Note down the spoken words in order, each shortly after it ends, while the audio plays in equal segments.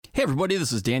Hey everybody,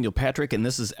 this is Daniel Patrick, and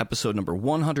this is episode number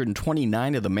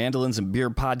 129 of the Mandolins and Beer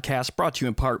podcast, brought to you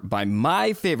in part by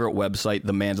my favorite website,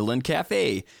 the Mandolin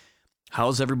Cafe.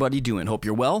 How's everybody doing? Hope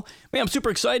you're well. Man, I'm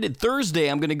super excited. Thursday,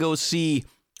 I'm going to go see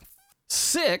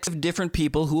 6 different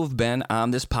people who have been on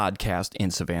this podcast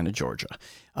in Savannah, Georgia.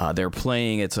 They're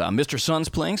playing, it's Mr. Sun's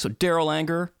playing, so Daryl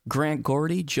Anger, Grant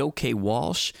Gordy, Joe K.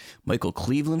 Walsh, Michael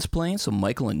Cleveland's playing, so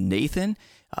Michael and Nathan,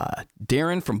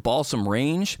 Darren from Balsam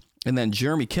Range, and then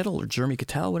Jeremy Kittle or Jeremy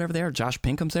Kittel, whatever they are. Josh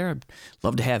Pinkham's there. I'd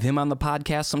love to have him on the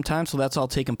podcast sometime. So that's all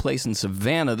taking place in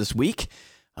Savannah this week.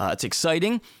 It's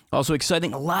exciting. Also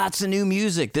exciting, lots of new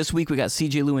music. This week we got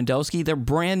CJ Lewandowski. Their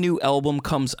brand new album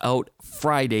comes out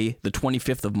Friday, the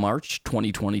 25th of March,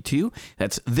 2022.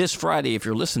 That's this Friday if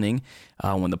you're listening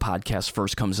when the podcast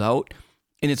first comes out.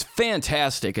 And it's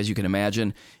fantastic, as you can imagine.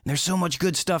 And there's so much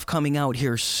good stuff coming out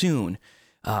here soon.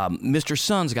 Mr.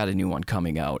 Sun's got a new one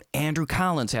coming out. Andrew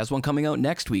Collins has one coming out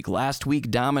next week. Last week,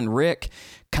 Dom and Rick.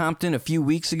 Compton a few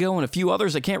weeks ago, and a few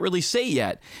others I can't really say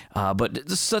yet. But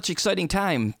this is such exciting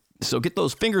time. So get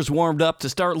those fingers warmed up to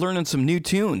start learning some new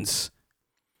tunes.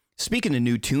 Speaking of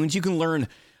new tunes, you can learn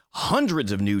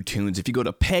hundreds of new tunes if you go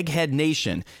to Peghead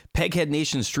Nation. Peghead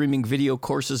Nation streaming video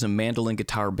courses in mandolin,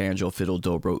 guitar, banjo, fiddle,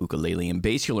 dobro, ukulele, and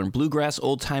bass. You'll learn bluegrass,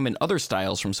 old time, and other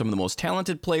styles from some of the most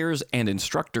talented players and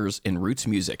instructors in roots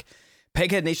music.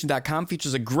 PegheadNation.com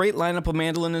features a great lineup of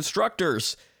mandolin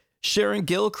instructors. Sharon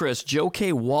Gilchrist, Joe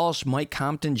K. Walsh, Mike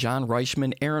Compton, John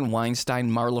Reichman, Aaron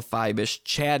Weinstein, Marla Fibish,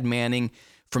 Chad Manning.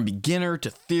 From beginner to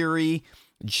theory,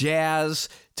 jazz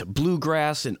to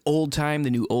bluegrass and old time, the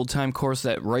new old time course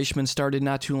that Reichman started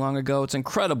not too long ago. It's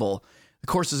incredible. The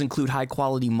courses include high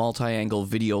quality multi-angle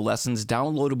video lessons,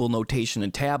 downloadable notation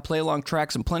and tab, play along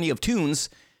tracks, and plenty of tunes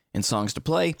and songs to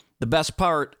play. The best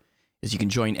part is you can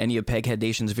join any of Peghead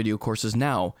Nation's video courses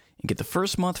now and get the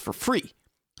first month for free.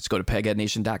 Let's go to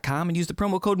PegheadNation.com and use the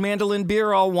promo code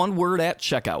MandolinBeer, all one word, at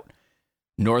checkout.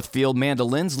 Northfield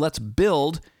Mandolins, let's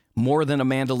build more than a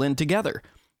mandolin together.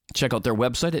 Check out their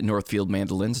website at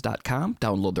northfieldmandolins.com.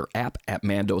 Download their app at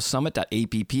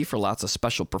mandosummit.app for lots of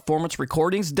special performance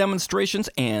recordings, demonstrations,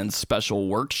 and special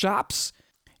workshops.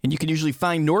 And you can usually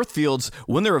find Northfields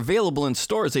when they're available in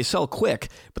stores. They sell quick,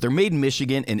 but they're made in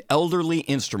Michigan, and Elderly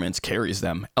Instruments carries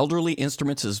them. Elderly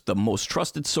Instruments is the most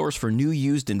trusted source for new,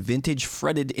 used, and vintage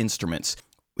fretted instruments.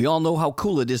 We all know how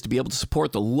cool it is to be able to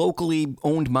support the locally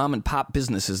owned mom and pop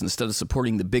businesses instead of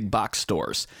supporting the big box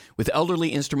stores. With Elderly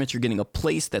Instruments, you're getting a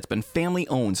place that's been family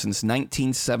owned since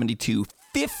 1972,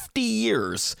 50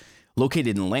 years,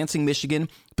 located in Lansing, Michigan,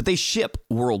 but they ship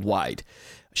worldwide.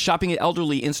 Shopping at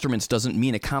Elderly Instruments doesn't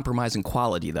mean a compromise in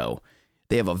quality, though.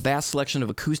 They have a vast selection of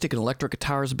acoustic and electric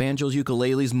guitars, banjos,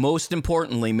 ukuleles, most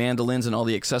importantly, mandolins, and all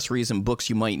the accessories and books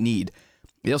you might need.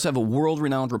 They also have a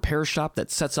world-renowned repair shop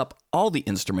that sets up all the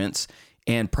instruments,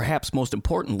 and perhaps most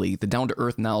importantly, the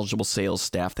down-to-earth, knowledgeable sales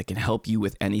staff that can help you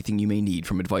with anything you may need,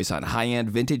 from advice on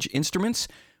high-end vintage instruments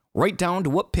right down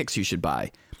to what picks you should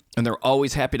buy. And they're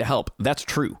always happy to help. That's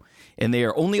true. And they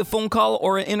are only a phone call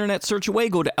or an internet search away.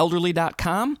 Go to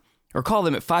elderly.com or call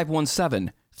them at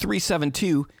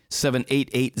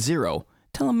 517-372-7880.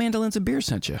 Tell them Mandolins and Beer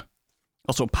sent you.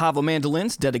 Also, Pava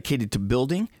Mandolins, dedicated to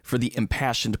building for the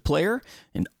impassioned player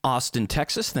in Austin,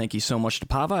 Texas. Thank you so much to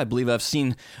Pava. I believe I've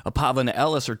seen a Pava and an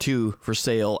Ellis or two for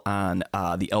sale on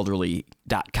the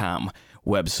elderly.com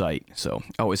website. So,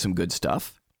 always some good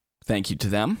stuff. Thank you to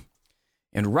them.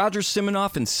 And Roger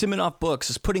Siminoff and Siminoff Books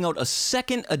is putting out a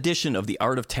second edition of The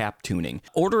Art of Tap Tuning.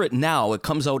 Order it now. It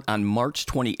comes out on March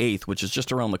 28th, which is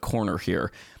just around the corner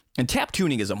here. And tap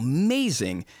tuning is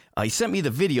amazing. He sent me the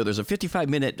video. There's a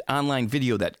 55-minute online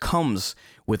video that comes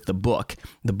with the book.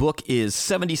 The book is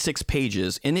 76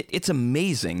 pages, and it's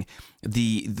amazing.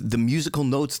 The musical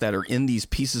notes that are in these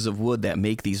pieces of wood that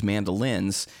make these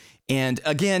mandolins. And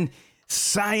again,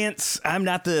 science. I'm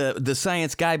not the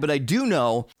science guy, but I do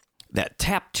know that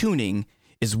tap tuning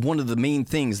is one of the main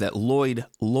things that Lloyd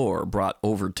Loar brought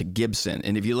over to Gibson.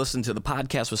 And if you listen to the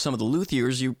podcast with some of the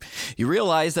luthiers, you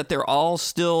realize that they're all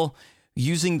still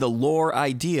using the Loar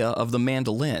idea of the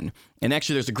mandolin. And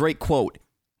actually, there's a great quote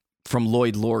from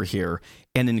Lloyd Loar here.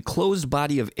 An enclosed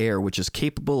body of air which is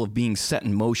capable of being set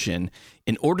in motion,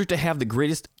 in order to have the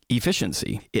greatest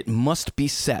efficiency, it must be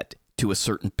set to a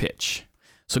certain pitch.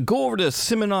 So go over to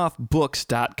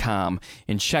SiminoffBooks.com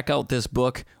and check out this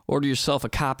book. Order yourself a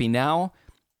copy now.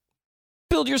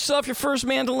 Build yourself your first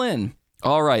mandolin.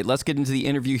 All right, let's get into the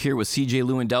interview here with CJ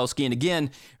Lewandowski. And again,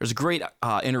 there's a great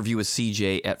interview with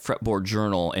CJ at Fretboard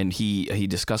Journal, and he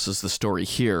discusses the story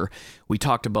here. We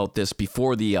talked about this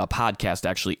before the podcast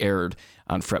actually aired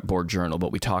on Fretboard Journal,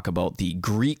 but we talk about the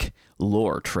Greek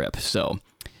lore trip. So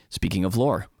speaking of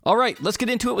lore, All right, let's get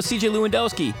into it with CJ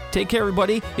Lewandowski. Take care,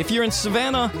 everybody. If you're in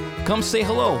Savannah, come say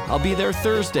hello. I'll be there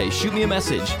Thursday. Shoot me a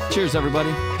message. Cheers, everybody.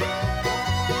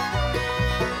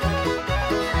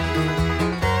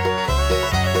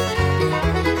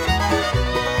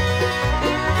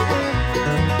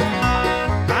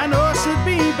 I know I should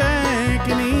be back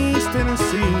in East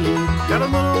Tennessee. Got a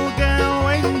little gal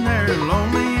waiting there,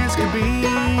 lonely as could be.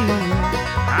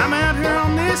 I'm out here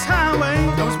on this highway.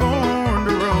 I was born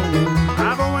to roll.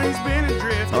 I've always been a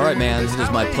drifter. All right, man. It is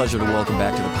my pleasure to welcome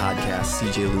back to the podcast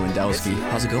CJ Lewandowski.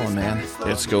 How's it going, man?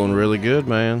 It's going really good,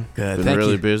 man. Good. Been Thank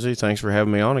really you. busy. Thanks for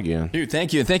having me on again. Dude,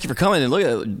 thank you. And thank you for coming. And look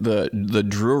at the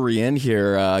Drury Inn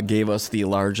here gave us the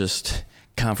largest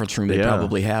conference room they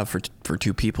probably have for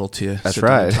two people to sit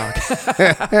down and talk.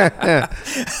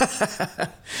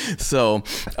 So,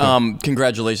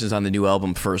 congratulations on the new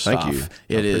album. First Thank off, you.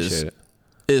 It appreciate it.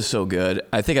 is so good.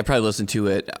 I think I probably listened to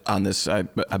it on this.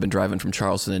 I've been driving from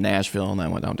Charleston to Nashville, and I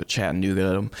went down to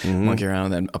Chattanooga to monkey around,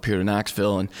 and then up here to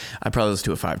Knoxville, and I probably listened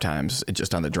to it 5 times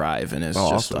just on the drive, and it's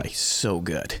just awesome. like so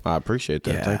good. I appreciate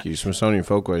that. Yeah. Thank you. Smithsonian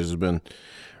Folkways has been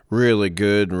really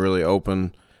good and really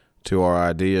open to our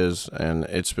ideas, and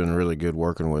it's been really good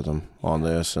working with them on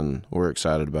this, and we're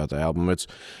excited about the album.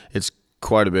 It's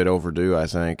quite a bit overdue, I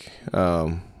think.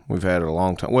 We've had it a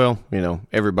long time. Well,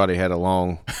 everybody had a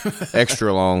long,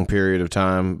 extra long period of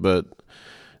time, but it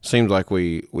seemed like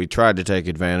we tried to take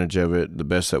advantage of it the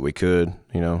best that we could.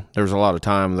 There was a lot of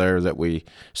time there that we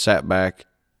sat back,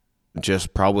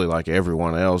 just probably like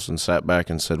everyone else, and sat back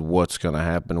and said, what's going to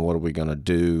happen? What are we going to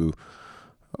do?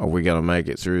 Are we going to make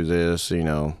it through this?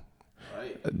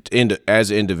 As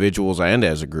individuals and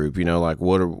as a group, like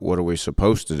what are we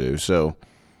supposed to do? So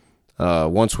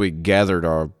once we gathered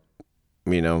our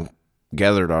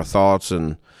thoughts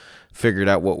and figured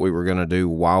out what we were going to do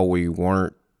while we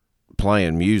weren't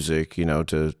playing music,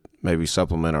 to maybe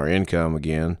supplement our income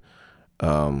again,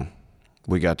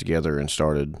 we got together and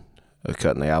started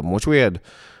cutting the album, which we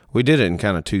did it in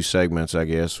kind of 2 segments, I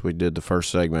guess. We did the first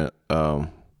segment.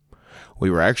 We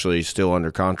were actually still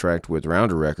under contract with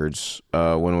Rounder Records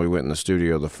when we went in the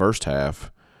studio the first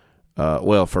half.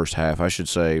 First half, I should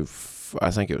say, I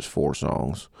think it was 4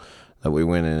 songs that we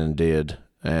went in and did.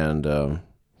 And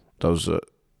those,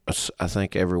 I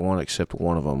think everyone except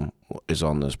one of them is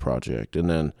on this project. And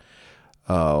then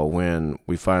when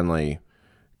we finally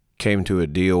came to a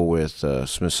deal with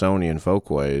Smithsonian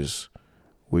Folkways,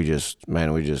 we hit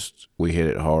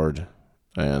it hard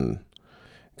and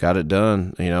got it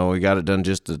done. We got it done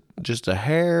just a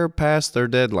hair past their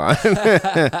deadline.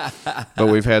 But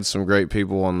we've had some great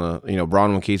people on the,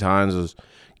 Bronwyn Keith Hines is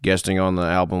guesting on the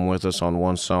album with us on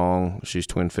 1 song. She's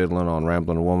twin fiddling on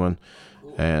Ramblin' Woman.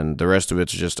 And the rest of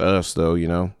it's just us, though,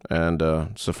 And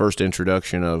it's the first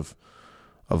introduction of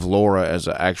Laura as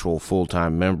an actual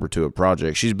full-time member to a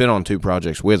project. She's been on 2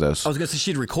 projects with us. I was going to say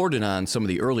she'd recorded on some of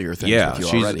the earlier things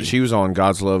with you already. She was on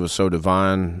God's Love is So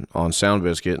Divine on Sound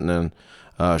Biscuit, and then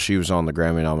she was on the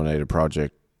Grammy-nominated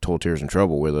project Toll, Tears, and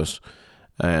Trouble with us.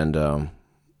 And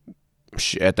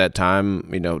at that time,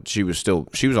 she was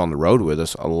on the road with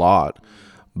us a lot,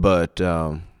 but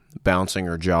bouncing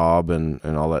her job and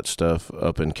all that stuff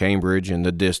up in Cambridge in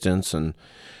the distance, and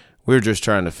we were just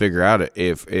trying to figure out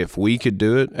if we could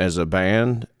do it as a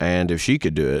band and if she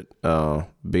could do it,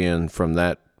 being from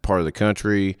that part of the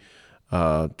country,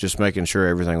 just making sure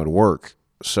everything would work.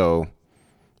 So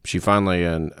she finally,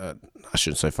 and I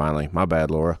shouldn't say finally, my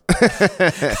bad, Laura.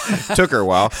 Took her a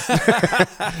while.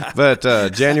 But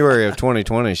January of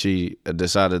 2020, she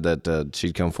decided that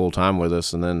she'd come full-time with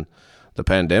us, and then the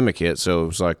pandemic hit, so it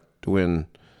was like when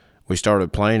we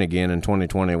started playing again in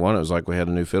 2021, it was like we had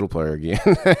a new fiddle player again.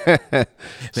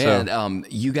 Man,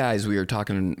 you guys, we were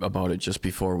talking about it just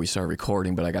before we started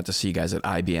recording, but I got to see you guys at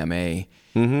IBMA,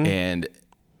 and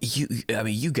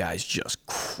you guys just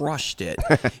crushed it.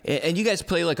 And you guys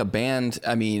play like a band.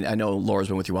 I mean, I know Laura's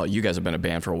been with you a while. You guys have been a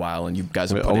band for a while, and you guys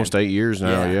have put almost 8 years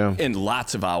now, yeah. And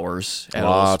lots of hours.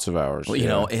 Lots of hours,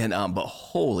 but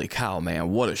holy cow, man,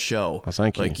 what a show. Well,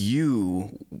 thank you.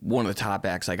 Like one of the top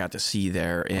acts I got to see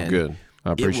there. And good.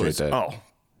 I appreciate that. Oh,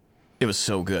 it was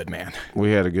so good, man.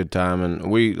 We had a good time,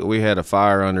 and we had a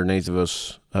fire underneath of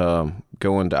us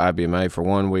going to IBMA. For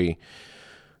one, we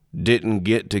didn't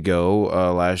get to go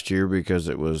last year because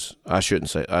it was, I shouldn't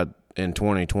say, in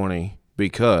 2020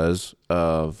 because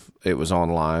of it was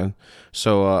online.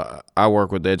 So I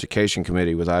work with the education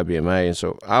committee with IBMA, and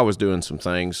so I was doing some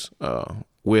things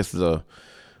with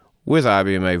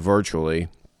IBMA virtually.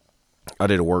 I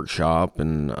did a workshop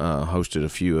and hosted a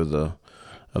few of the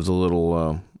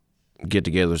little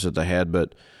get-togethers that they had.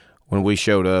 But when we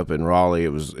showed up in Raleigh, it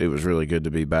was really good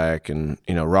to be back. And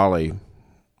Raleigh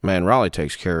man, Raleigh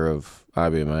takes care of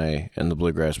IBMA and the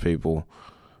bluegrass people.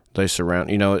 They surround,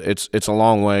 it's a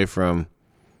long way from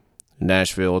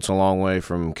Nashville. It's a long way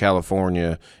from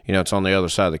California. It's on the other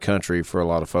side of the country for a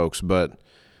lot of folks, but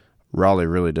Raleigh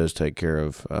really does take care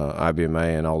of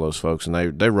IBMA and all those folks, and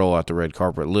they roll out the red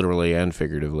carpet literally and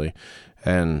figuratively.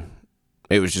 And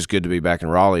it was just good to be back in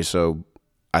Raleigh. So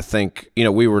I think,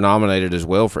 we were nominated as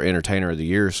well for Entertainer of the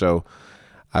Year, so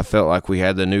I felt like we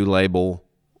had the new label.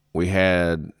 We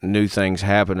had new things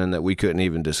happening that we couldn't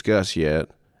even discuss yet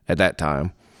at that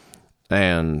time.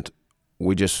 And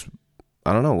we just,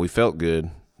 I don't know, we felt good.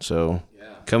 So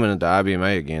coming into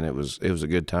IBMA again, it was a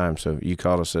good time. So you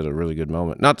caught us at a really good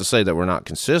moment. Not to say that we're not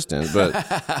consistent,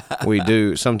 but we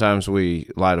do. Sometimes we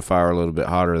light a fire a little bit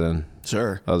hotter than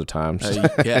other times.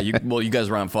 You guys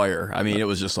were on fire. I mean, it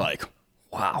was just like,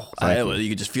 wow. You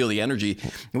could just feel the energy.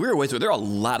 And we were way through. There were a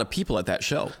lot of people at that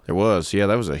show. There was. Yeah,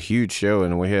 that was a huge show.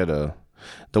 And we had the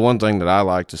one thing that I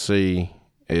like to see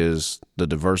is the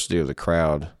diversity of the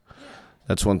crowd.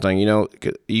 That's one thing.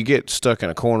 You get stuck in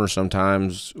a corner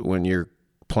sometimes when you're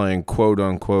playing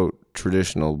quote-unquote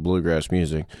traditional bluegrass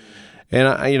music. And,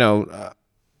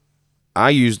 I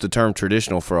use the term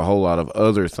traditional for a whole lot of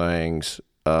other things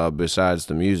besides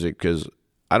the music, because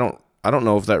I don't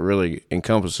know if that really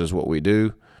encompasses what we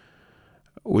do.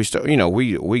 We still,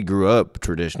 we grew up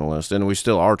traditionalists, and we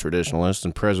still are traditionalists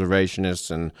and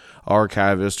preservationists and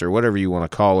archivists, or whatever you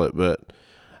want to call it. But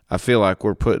I feel like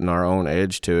we're putting our own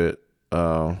edge to it.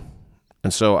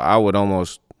 And so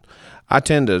I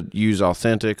tend to use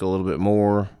authentic a little bit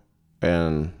more,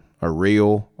 and or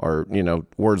real, or,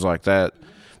 words like that,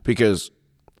 because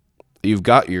you've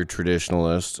got your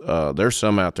traditionalists. There's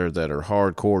some out there that are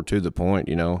hardcore to the point,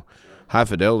 High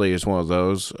Fidelity is one of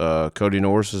those. Cody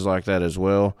Norris is like that as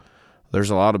well. There's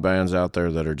a lot of bands out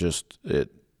there that are just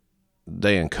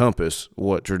they encompass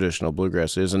what traditional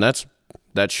bluegrass is, and that's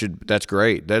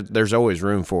great. There's always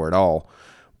room for it all.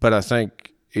 But I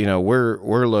think,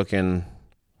 we're looking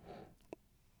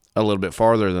a little bit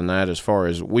farther than that, as far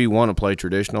as we want to play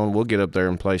traditional, and we'll get up there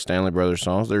and play Stanley Brothers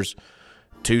songs. There's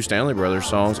 2 Stanley Brothers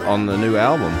songs on the new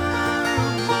album.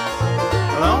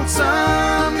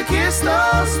 Lonesome to kiss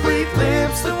those sweet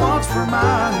lips that once were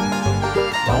mine.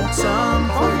 Lonesome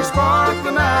for your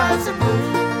sparkling eyes of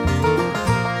blue.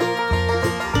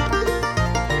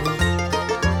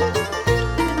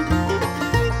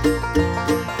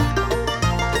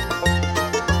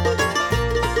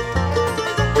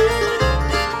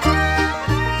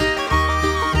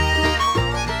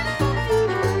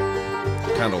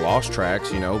 Kind of lost tracks,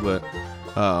 but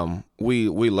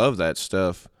we love that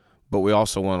stuff, but we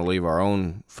also want to leave our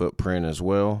own footprint as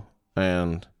well,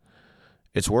 and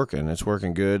it's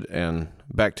working good. And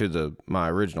back to my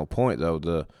original point, though,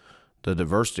 the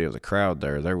diversity of the crowd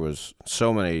there was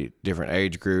so many different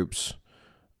age groups,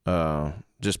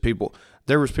 just people.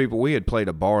 There was people. We had played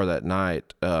a bar that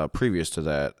night previous to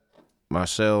that.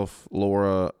 Myself,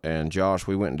 Laura, and Josh,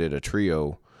 we went and did a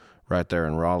trio right there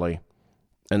in Raleigh.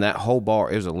 And that whole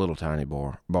bar, it was a little tiny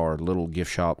bar, little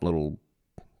gift shop, I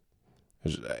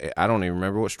don't even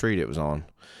remember what street it was on.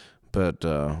 But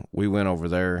we went over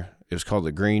there. It was called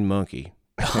the Green Monkey.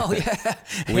 Oh, yeah.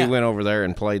 We went over there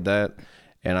and played that.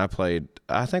 And I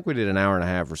think we did an hour and a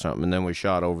half or something. And then we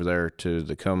shot over there to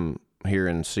the Come Here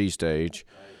and See stage.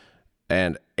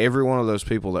 And every one of those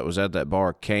people that was at that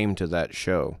bar came to that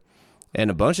show. And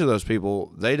a bunch of those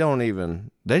people, they didn't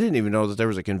even know that there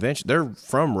was a convention. They're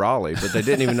from Raleigh, but they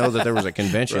didn't even know that there was a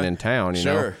convention in town, you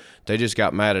know. They just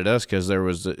got mad at us because there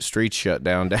was the streets shut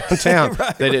down downtown.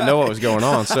 They didn't know what was going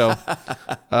on. So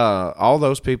all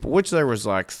those people, which there was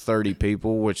like 30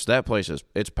 people, which that place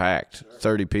it's packed,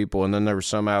 30 people, and then there was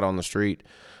some out on the street.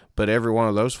 But every one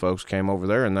of those folks came over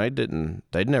there, and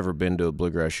they'd never been to a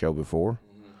bluegrass show before.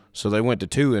 So they went to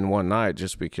 2 in one night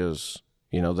just because,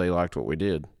 they liked what we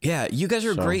did. Yeah, you guys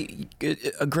are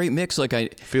a great mix.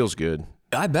 Feels good.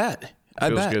 I bet.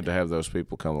 Feels good to have those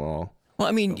people come along. Well,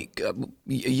 I mean,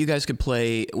 you guys could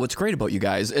play. What's great about you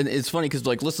guys, and it's funny because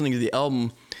listening to the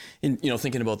album, and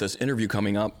thinking about this interview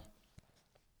coming up,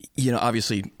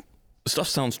 obviously stuff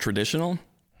sounds traditional,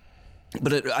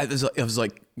 but I was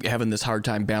like having this hard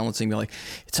time balancing. It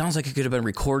sounds like it could have been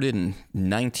recorded in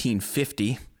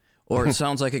 1950, or it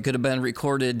sounds like it could have been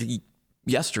recorded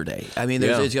yesterday. I mean,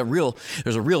 there's a real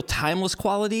timeless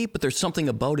quality, but there's something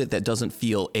about it that doesn't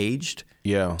feel aged.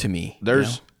 Yeah, to me,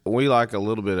 we like a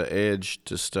little bit of edge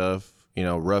to stuff,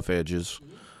 rough edges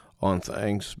on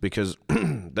things, because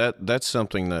that's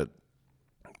something that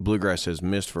bluegrass has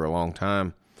missed for a long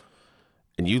time.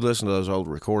 And you listen to those old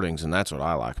recordings, and that's what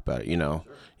I like about it.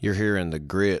 You're hearing the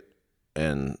grit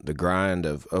and the grind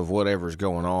of whatever's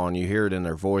going on. You hear it in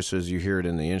their voices. You hear it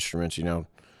in the instruments. You know,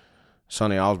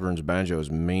 Sonny Osborne's banjo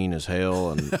is mean as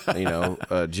hell, and you know,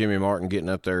 Jimmy Martin getting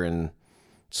up there and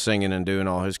singing and doing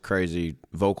all his crazy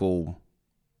vocal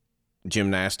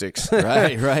gymnastics.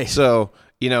 Right. So,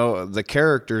 you know, the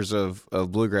characters of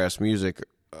bluegrass music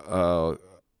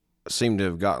seem to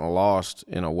have gotten lost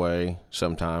in a way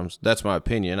sometimes. That's my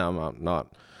opinion. I'm not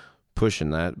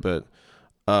pushing that, but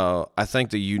I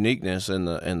think the uniqueness and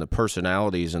the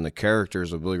personalities and the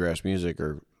characters of bluegrass music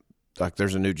are like,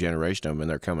 there's a new generation of them and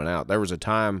they're coming out. There was a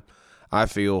time I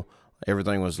feel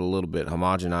everything was a little bit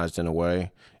homogenized in a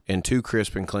way, and too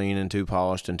crisp and clean and too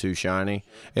polished and too shiny,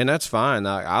 and that's fine.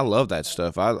 I love that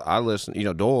stuff. I listen. You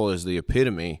know, Doyle is the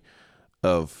epitome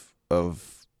of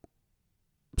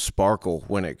sparkle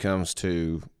when it comes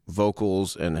to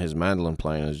vocals, and his mandolin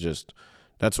playing is just,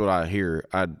 that's what I hear.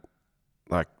 I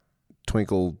like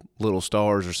twinkle little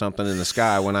stars or something in the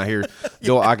sky when I hear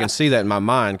Doyle. I can see that in my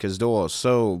mind because Doyle is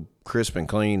so crisp and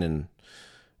clean, and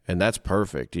that's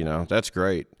perfect. You know, that's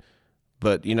great.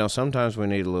 But, you know, sometimes we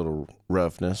need a little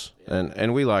roughness,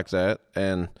 and we like that.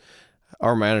 And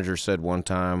our manager said one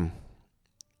time,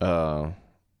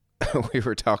 we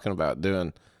were talking about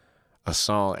doing a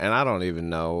song, and I don't even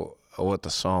know what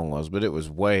the song was, but it was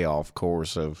way off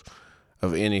course of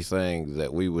anything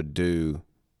that we would do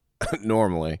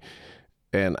normally.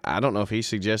 And I don't know if he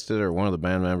suggested it or one of the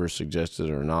band members suggested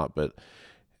it or not, but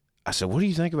I said, what do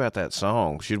you think about that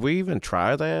song? Should we even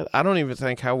try that? I don't even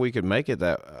think how we could make it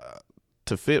that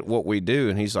to fit what we do.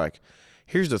 And he's like,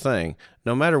 here's the thing,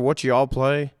 no matter what you all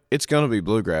play, it's going to be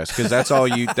bluegrass because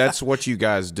that's what you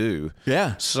guys do.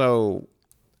 Yeah. So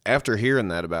after hearing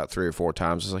that about 3 or 4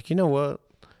 times, it's like, you know what?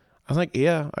 I think,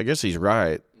 yeah, I guess he's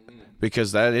right,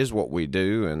 because that is what we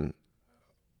do. And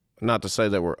not to say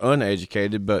that we're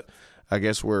uneducated, but I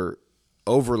guess we're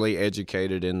overly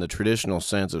educated in the traditional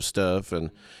sense of stuff.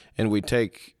 And we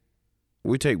take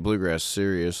bluegrass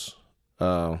serious.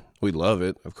 We love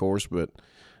it, of course, but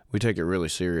we take it really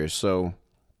serious. So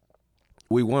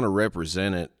we want to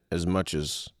represent it as much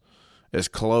as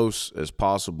close as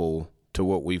possible to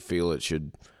what we feel it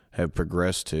should have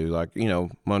progressed to. Like, you know,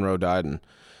 Monroe died in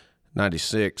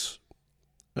 96.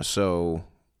 So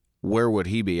where would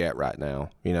he be at right now,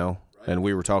 you know? Right. And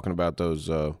we were talking about those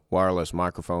wireless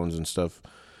microphones and stuff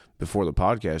before the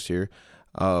podcast here.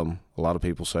 A lot of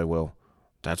people say, well,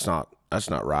 that's not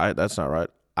right. That's not right.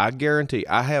 I guarantee,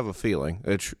 I have a feeling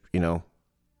that, you know,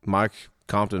 Mike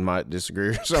Compton might disagree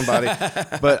with somebody,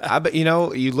 but you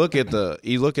know, you look at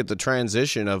the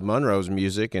transition of Monroe's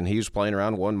music, and he was playing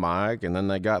around one mic, and then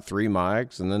they got 3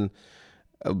 mics, and then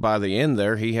by the end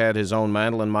there, he had his own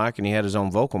mandolin mic and he had his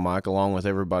own vocal mic, along with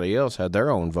everybody else had their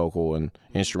own vocal and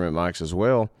instrument mics as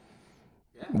well.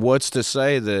 Yeah. What's to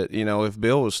say that, you know, if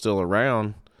Bill was still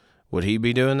around, would he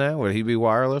be doing that? Would he be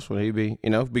wireless? Would he be, you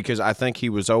know, because I think he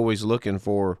was always looking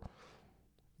for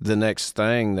the next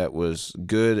thing that was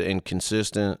good and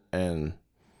consistent, and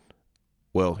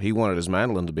well, he wanted his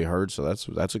mandolin to be heard, so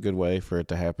that's a good way for it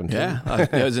to happen too. Yeah,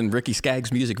 it was in Ricky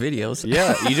Skaggs' music videos.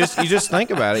 Yeah, you just think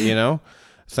about it, you know.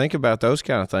 Think about those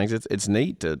kind of things. It's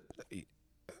neat to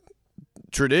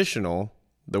traditional.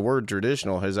 The word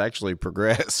traditional has actually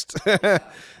progressed,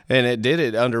 and it did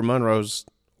it under Monroe's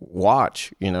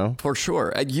watch, you know. For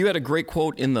sure. You had a great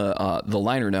quote in the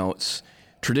liner notes.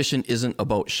 Tradition isn't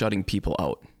about shutting people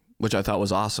out, which I thought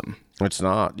was awesome. It's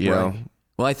not, you know.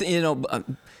 Well, I think,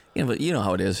 but you know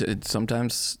how it is.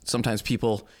 Sometimes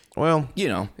people, well, you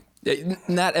know,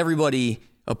 not everybody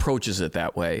approaches it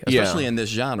that way, especially in this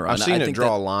genre. I've seen it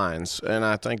draw lines, and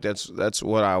I think that's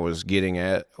what I was getting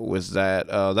at with that.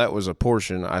 That was a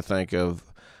portion, I think,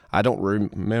 of, I don't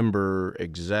remember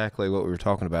exactly what we were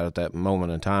talking about at that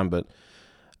moment in time, but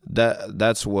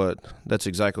that's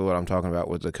exactly what I'm talking about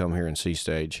with the Come Here and See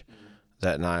stage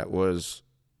that night was,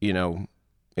 you know,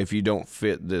 if you don't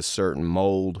fit this certain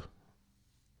mold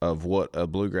of what a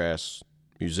bluegrass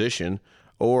musician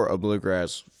or a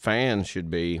bluegrass fan should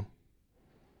be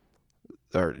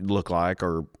or look like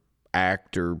or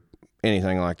act or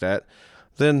anything like that,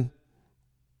 then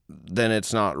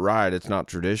it's not right. It's not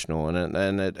traditional,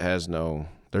 and it has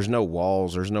there's no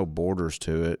walls, there's no borders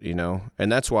to it, you know.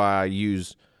 And that's why I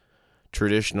use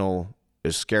traditional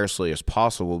as scarcely as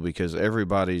possible, because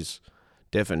everybody's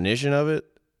definition of it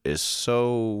is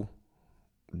so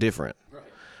different.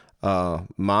 Right.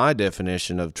 My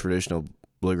definition of traditional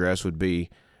bluegrass would be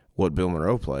what Bill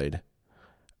Monroe played.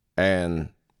 And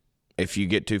if you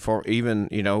get too far, even,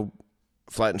 you know,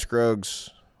 Flatt and Scruggs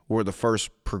were the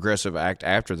first progressive act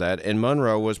after that, and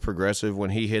Monroe was progressive when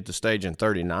he hit the stage in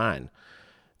 39.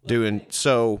 Doing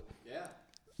so,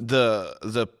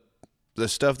 the the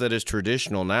stuff that is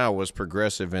traditional now was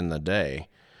progressive in the day.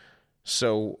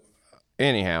 So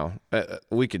anyhow,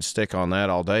 we could stick on that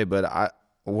all day, but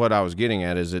what I was getting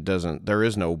at is there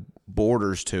is no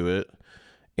borders to it.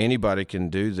 Anybody can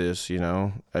do this, you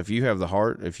know. If you have the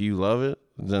heart, if you love it,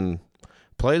 then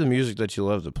play the music that you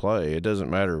love to play. It doesn't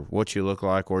matter what you look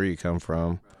like, where you come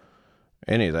from,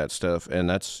 any of that stuff. And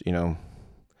that's, you know,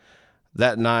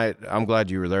 that night, I'm glad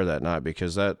you were there that night,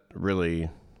 because that really,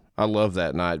 I love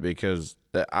that night, because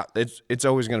it's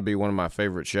always going to be one of my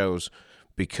favorite shows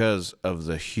because of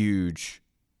the huge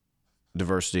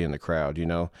diversity in the crowd. You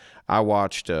know, I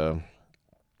watched, I'm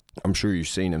sure you've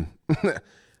seen him.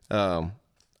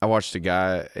 I watched a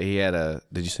guy, did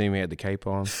you see him? He had the cape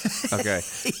on? Okay.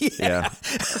 Yeah.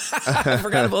 I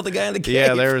forgot about the guy in the cape.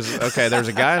 Yeah, there's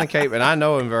a guy in a cape, and I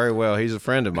know him very well. He's a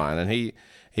friend of mine, and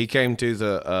he came to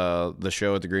the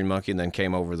show at the Green Monkey and then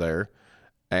came over there,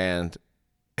 and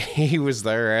he was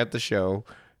there at the show,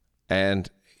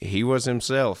 and he was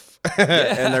himself.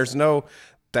 And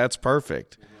that's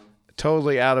perfect.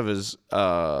 Totally out of his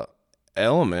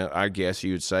element, I guess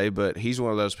you would say, but he's one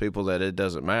of those people that it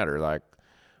doesn't matter. Like,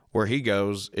 where he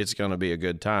goes, it's going to be a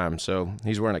good time. So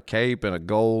he's wearing a cape and a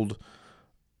gold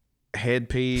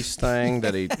headpiece thing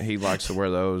that he likes to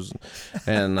wear those.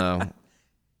 And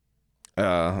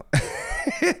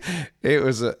it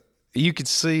was you could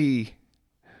see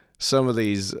some of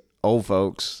these old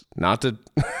folks, not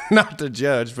to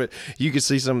judge, but you could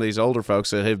see some of these older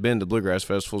folks that have been to bluegrass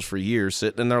festivals for years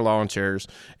sitting in their lawn chairs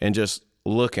and just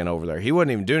looking over there. He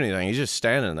wasn't even doing anything. He's just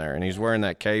standing there, and he's wearing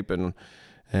that cape and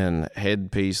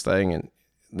headpiece thing, and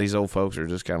these old folks are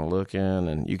just kind of looking,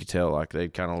 and you could tell like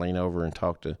they'd kind of lean over and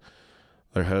talk to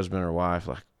their husband or wife,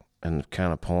 like, and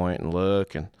kind of point and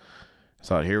look, and I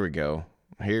thought, here we go.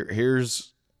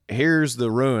 Here's the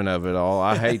ruin of it all.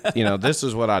 I hate, you know, this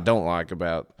is what I don't like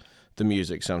about the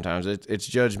music. Sometimes it's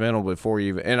judgmental before you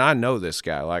even, and I know this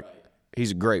guy, like,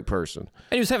 he's a great person.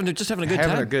 And he was having a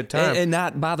good time. And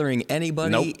not bothering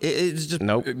anybody. Nope. It's just,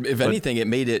 nope. If anything, it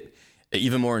made it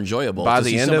even more enjoyable by to the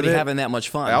see end somebody of it, having that much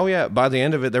fun. Oh yeah, by the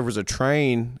end of it, there was a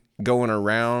train going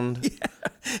around,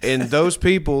 and those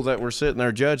people that were sitting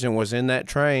there judging was in that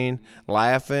train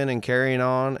laughing and carrying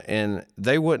on, and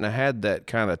they wouldn't have had that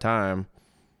kind of time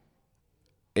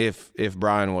if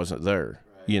Brian wasn't there,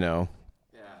 you know.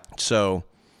 Yeah. So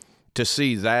to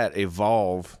see that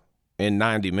evolve in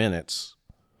 90 minutes,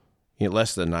 you know,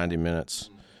 less than 90 minutes,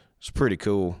 it's pretty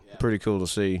cool. Yeah. Pretty cool to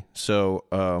see. So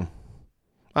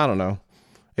I don't know.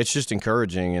 It's just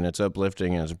encouraging, and it's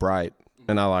uplifting, and it's bright,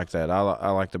 and I like that.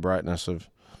 I like the brightness of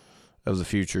the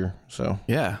future. So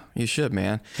yeah, you should,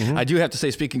 man. Mm-hmm. I do have to say,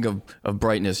 speaking of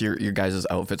brightness, your guys'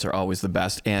 outfits are always the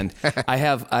best, and I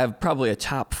have probably a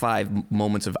top 5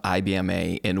 moments of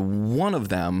IBMA, and one of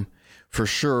them for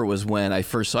sure was when I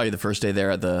first saw you the first day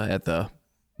there at the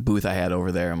booth I had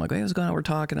over there. I'm like, hey, what's going on? We're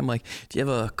talking. I'm like, do you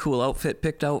have a cool outfit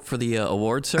picked out for the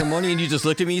award ceremony? And you just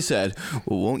looked at me and said,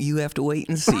 well, won't you have to wait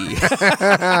and see?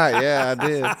 Yeah, I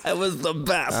did. It was the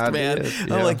best, man.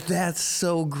 Yeah. I'm like, that's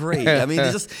so great. I mean,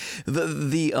 just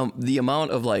the amount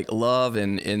of like love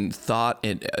and thought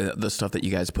and the stuff that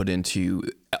you guys put into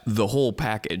the whole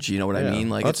package. You know what I mean?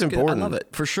 Like, that's it's important. I love it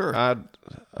for sure.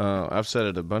 I've said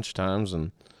it a bunch of times,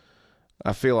 and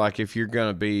I feel like if you're going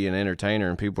to be an entertainer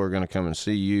and people are going to come and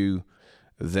see you,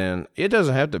 then it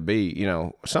doesn't have to be, you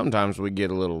know, sometimes we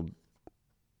get a little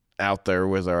out there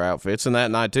with our outfits. And that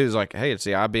night, too, is like, hey, it's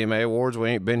the IBMA Awards. We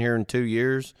ain't been here in 2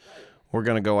 years. We're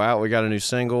going to go out. We got a new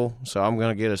single, so I'm going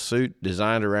to get a suit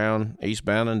designed around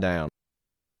Eastbound and Down.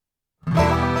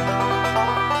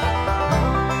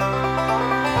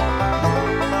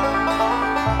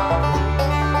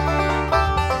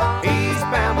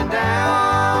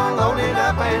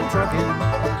 Trucking,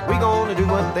 we gonna do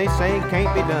what they say can't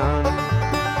be done.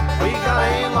 We got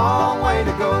a long way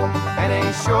to go and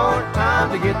a short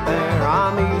time to get there.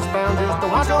 I'm eastbound just to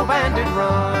watch old bandit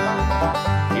run.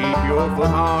 Keep your foot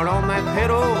hard on that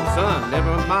pedal, son,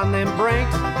 never mind them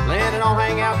brakes. Let it all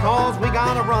hang out cause we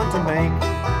got a run to make.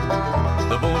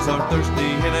 The boys are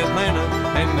thirsty in Atlanta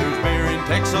and there's beer in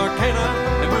Texarkana,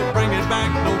 and we'll bring it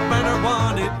back no matter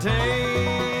what it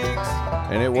takes.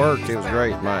 And it worked. It was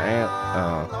great. My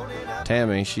aunt,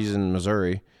 Tammy, she's in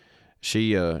Missouri.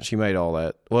 She made all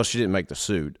that. Well, she didn't make the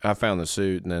suit. I found the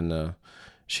suit, and then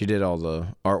she did all the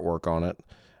artwork on it.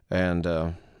 And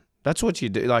that's what you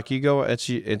do. Like, you go. It's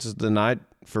the night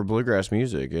for bluegrass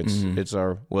music. It's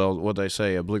our, well, what they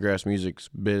say, a bluegrass music's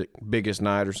biggest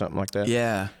night or something like that.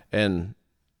 Yeah. And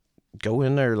go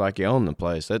in there like you own the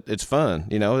place. It's fun.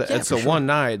 You know, it's the one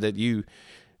night that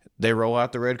they roll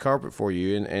out the red carpet for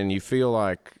you, and you feel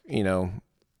like, you know,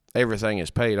 everything is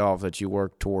paid off that you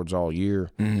work towards all year.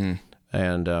 Mm-hmm.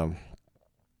 And,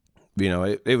 you know,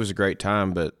 it was a great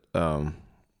time, but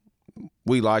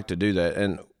we like to do that.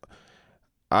 And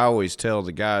I always tell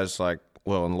the guys, like,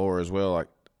 well, and Laura as well, like,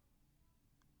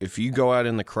 if you go out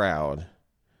in the crowd,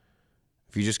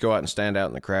 if you just go out and stand out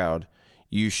in the crowd,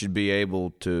 you should be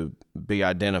able to be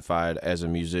identified as a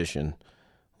musician,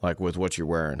 like with what you're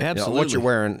wearing. Absolutely. You know, what you're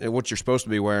wearing, what you're supposed to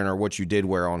be wearing, or what you did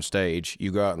wear on stage.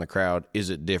 You go out in the crowd, is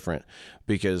it different?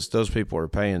 Because those people are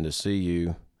paying to see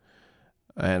you,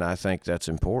 and I think that's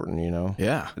important, you know?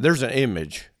 Yeah. There's an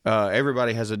image.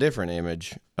 Everybody has a different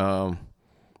image.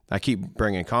 I keep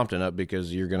bringing Compton up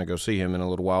because you're going to go see him in a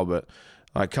little while, but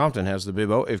like Compton has the bib.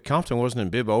 If Compton wasn't in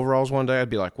bib overalls one day, I'd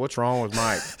be like, "What's wrong with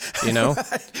Mike?" You know.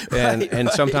 And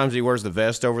sometimes he wears the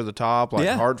vest over the top, like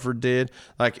Hartford did.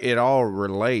 Like it all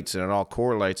relates and it all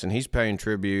correlates. And he's paying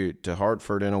tribute to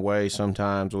Hartford in a way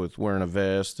sometimes with wearing a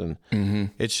vest, and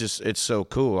it's so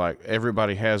cool. Like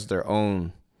everybody has their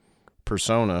own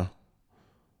persona,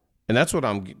 and that's what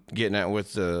I'm getting at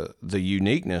with the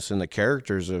uniqueness and the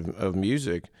characters of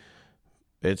music.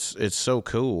 It's so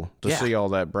cool to see all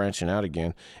that branching out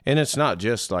again. And it's not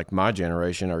just like my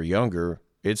generation or younger.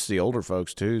 It's the older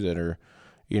folks too that are,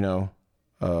 you know,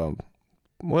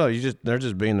 they're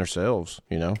just being themselves,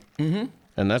 you know. Mm-hmm.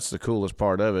 And that's the coolest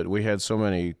part of it. We had so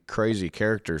many crazy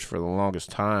characters for the longest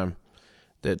time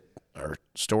that our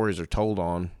stories are told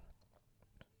on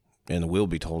and will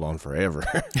be told on forever.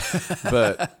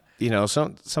 But you know,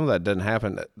 some of that doesn't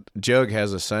happen. Jug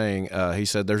has a saying. He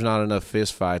said, "There's not enough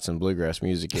fist fights in bluegrass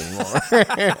music anymore."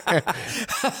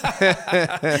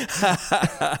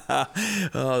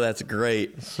 Oh, that's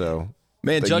great. So,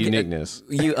 man, the Jug, uniqueness.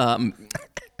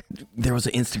 There was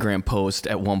an Instagram post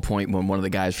at one point when one of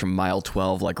the guys from Mile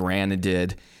 12 like ran and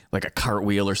did like a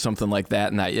cartwheel or something like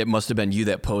that, and it must have been you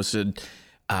that posted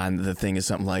on the thing is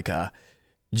something like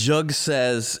Jug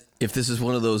says, if this is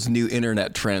one of those new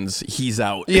internet trends, he's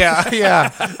out. Yeah,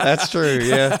 that's true.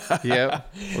 Yeah.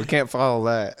 We can't follow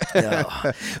that.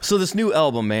 Yeah. So this new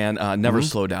album, man, Never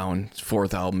Slow Down,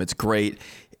 fourth album, it's great.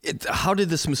 How did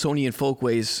the Smithsonian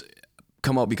Folkways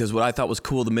come out? Because what I thought was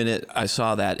cool the minute I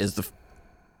saw that is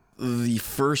the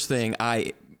first thing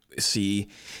I see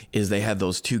is they had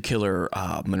those two killer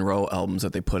Monroe albums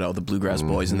that they put out, the Bluegrass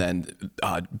Boys, and then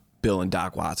Bill and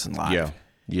Doc Watson live. Yeah.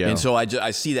 Yeah. And so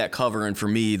I see that cover, and for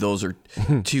me, those are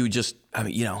two just, I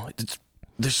mean, you know,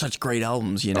 they're such great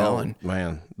albums, you know. Oh,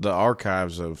 man, the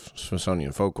archives of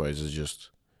Smithsonian Folkways is just,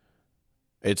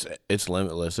 it's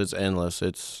limitless. It's endless.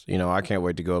 It's, you know, I can't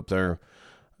wait to go up there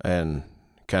and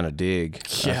kind of dig.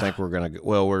 Yeah. I think we're going to,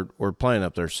 well, we're playing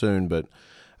up there soon, but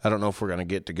I don't know if we're going to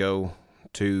get to go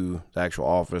to the actual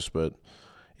office, but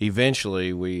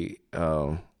eventually we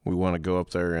want to go up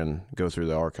there and go through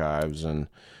the archives and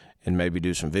maybe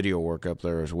do some video work up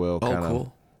there as well.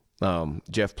 Oh, cool.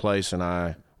 Jeff Place and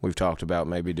I, we've talked about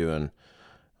maybe doing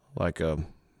like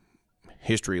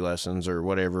history lessons or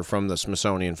whatever from the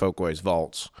Smithsonian Folkways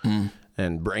vaults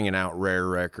and bringing out rare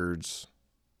records,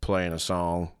 playing a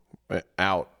song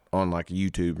out on like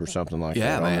YouTube or something like that.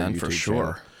 Yeah, man, for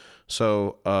channel. sure.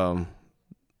 So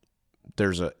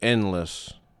there's an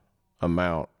endless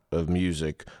amount of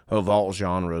music of all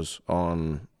genres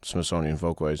on Smithsonian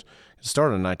Folkways. It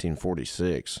started in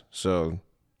 1946, so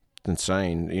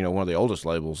insane. You know, one of the oldest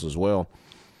labels as well.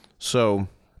 So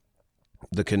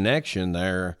the connection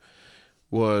there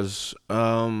was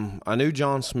I knew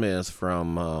John Smith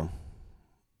from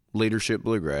Leadership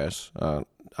Bluegrass,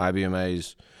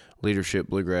 IBMA's Leadership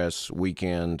Bluegrass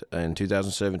weekend in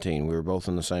 2017. We were both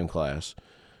in the same class,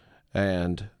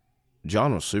 and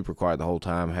John was super quiet the whole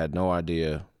time, had no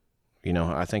idea. You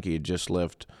know, I think he had just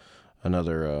left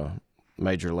another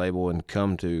major label and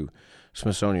come to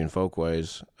Smithsonian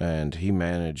Folkways, and he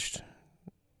managed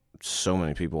so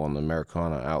many people on the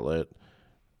Americana outlet.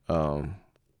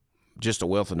 Just a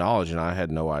wealth of knowledge, and I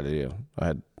had no idea.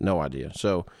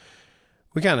 So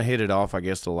we kind of hit it off, I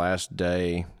guess, the last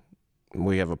day.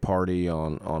 We have a party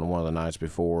on one of the nights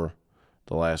before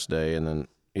the last day, and then,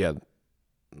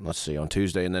 let's see, on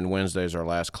Tuesday, and then Wednesday's our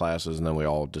last classes, and then we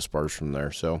all disperse from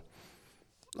there. So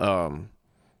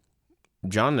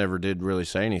John never did really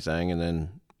say anything, and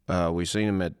then we seen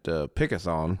him at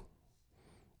Pickathon,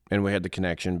 and we had the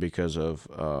connection because of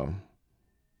the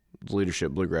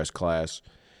Leadership Bluegrass class.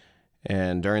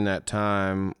 And during that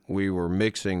time, we were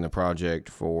mixing the project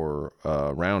for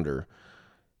Rounder,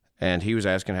 and he was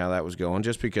asking how that was going,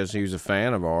 just because he was a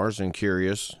fan of ours and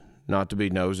curious, not to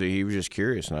be nosy. He was just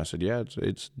curious, and I said, yeah,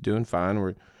 it's doing fine.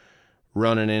 We're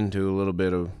running into a little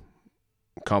bit of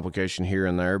complication here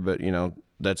and there, but, you know,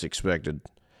 that's expected.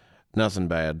 Nothing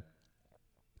bad.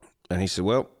 And he said,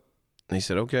 well, he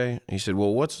said, okay. He said,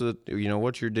 well, what's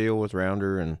your deal with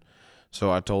Rounder? And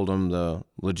so I told him the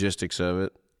logistics of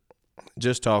it,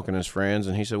 just talking as friends.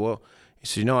 And he said,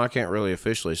 I can't really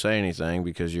officially say anything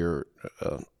because you're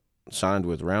signed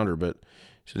with Rounder. But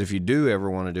he said, if you do ever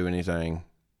want to do anything,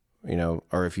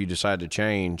 or if you decide to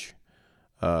change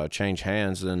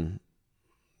hands, then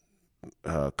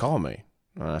call me.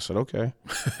 And I said, okay.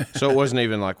 So it wasn't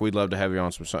even like, we'd love to have you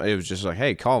on some. It was just like,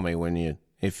 hey, call me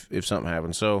if something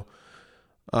happens. So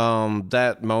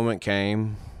that moment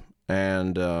came,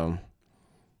 and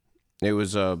it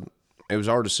was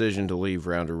our decision to leave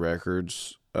Rounder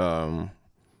Records, and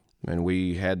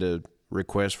we had to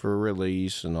request for a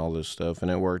release and all this stuff,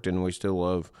 and it worked. And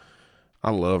I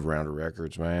love Rounder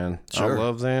Records, man. Sure. I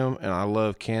love them, and I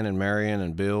love Ken and Marion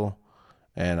and Bill.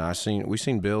 And we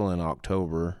seen Bill in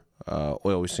October.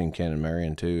 We seen Ken and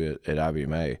Marion too at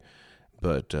IBMA,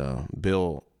 but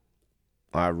Bill,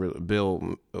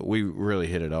 we really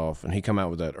hit it off. And he come out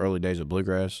with that Early Days of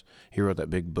Bluegrass. He wrote that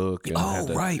big book. And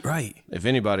right. If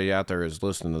anybody out there is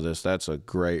listening to this, that's a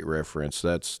great reference.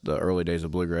 That's the Early Days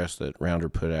of Bluegrass that Rounder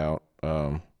put out,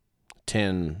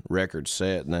 10 record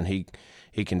set, and then he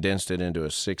condensed it into a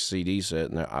 6 CD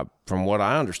set. And from what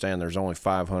I understand, there's only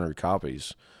 500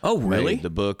 copies. Oh, really?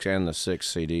 The book and the 6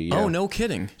 CD. Yeah. Oh, no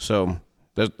kidding. So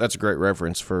that's a great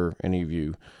reference for any of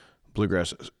you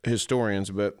bluegrass historians.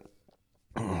 But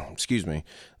excuse me,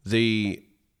 the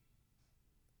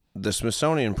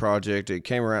Smithsonian project, it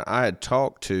came around. I had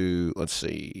talked to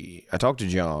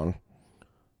John,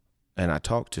 and I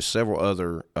talked to several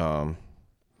other.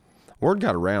 Word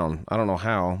got around. I don't know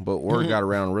how, but word got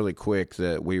around really quick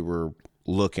that we were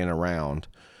looking around,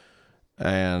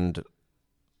 and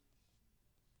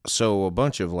so a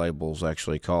bunch of labels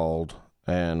actually called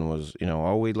and was,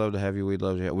 we'd love to have you. We'd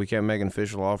love to have you. We can't make an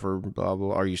official offer, blah, blah,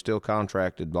 blah. Are you still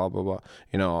contracted? Blah, blah,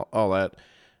 blah. All that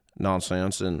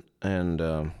nonsense. And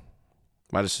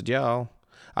I just said, yeah,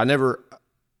 I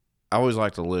always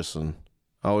like to listen.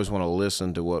 I always want to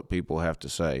listen to what people have to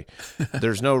say.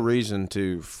 There's no reason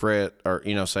to fret or,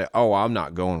 say, oh, I'm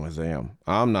not going with them.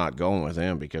 I'm not going with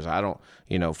them because I don't,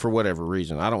 for whatever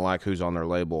reason, I don't like who's on their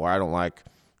label, or I don't like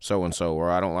so-and-so,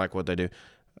 or I don't like what they do.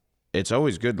 It's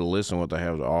always good to listen to what they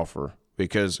have to offer,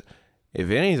 because if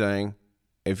anything,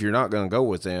 if you're not going to go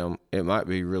with them, it might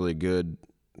be really good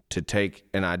to take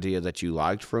an idea that you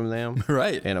liked from them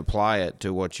right, and apply it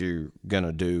to what you're going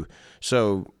to do.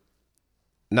 So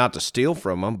not to steal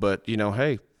from them, but,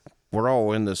 hey, we're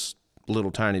all in this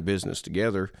little tiny business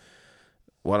together.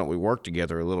 Why don't we work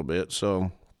together a little bit?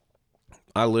 So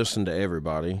I listened to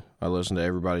everybody. I listened to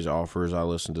everybody's offers. I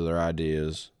listened to their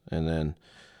ideas. And then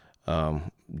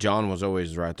John was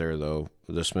always right there, though,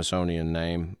 the Smithsonian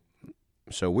name.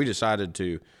 So we decided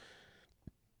to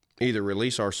either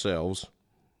release ourselves,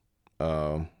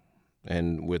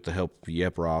 and with the help of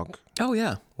Yep Rock. Oh,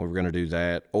 yeah. We were going to do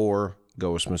that, or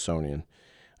go with Smithsonian.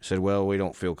 I said, well, we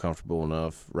don't feel comfortable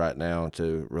enough right now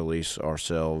to release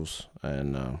ourselves.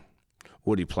 And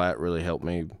Woody Platt really helped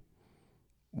me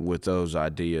with those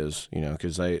ideas,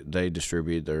 because they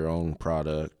distribute their own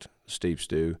product, Steeps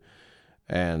do,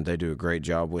 and they do a great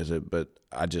job with it. But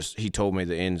he told me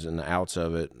the ins and the outs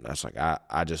of it. And I was like,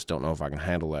 I just don't know if I can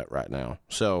handle that right now.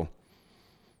 So,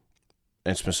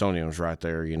 and Smithsonian was right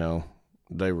there,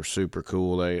 they were super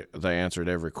cool. They answered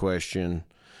every question.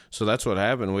 So that's what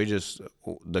happened.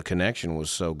 The connection was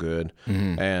so good.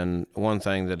 Mm-hmm. And one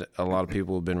thing that a lot of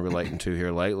people have been relating to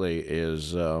here lately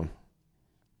is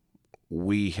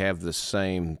we have the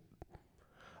same,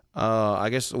 I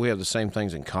guess we have the same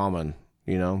things in common,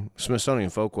 Smithsonian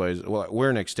Folkways. Well, we're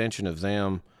an extension of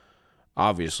them,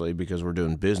 obviously, because we're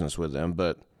doing business with them,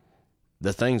 but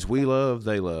the things we love,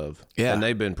 they love. Yeah. And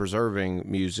they've been preserving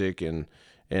music and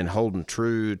holding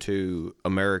true to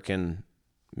American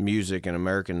music and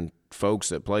American folks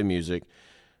that play music,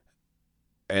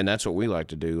 and that's what we like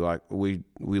to do. Like we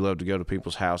love to go to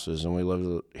people's houses, and we love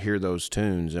to hear those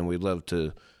tunes, and we love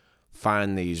to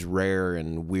find these rare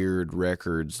and weird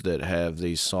records that have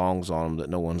these songs on them that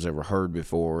no one's ever heard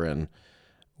before, and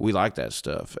we like that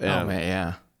stuff. And, oh man,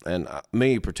 yeah. And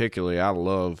me particularly, I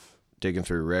love digging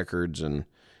through records, and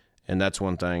that's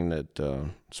one thing that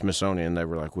Smithsonian, they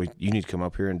were like, you need to come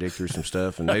up here and dig through some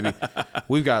stuff, and maybe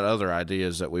we've got other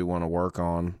ideas that we want to work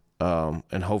on,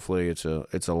 and hopefully it's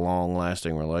a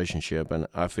long-lasting relationship, and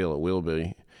I feel it will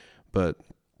be. But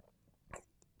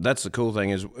that's the cool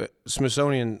thing is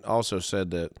Smithsonian also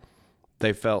said that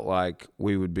they felt like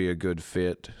we would be a good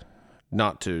fit,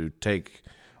 not to take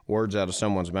words out of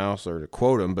someone's mouth or to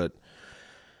quote them, but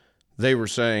they were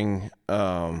saying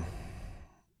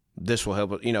this will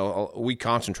help. We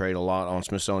concentrate a lot on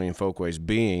Smithsonian Folkways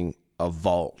being a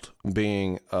vault,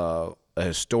 being a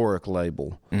historic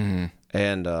label. Mm-hmm.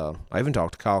 And I even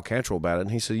talked to Kyle Cantrell about it,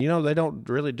 and he said, they don't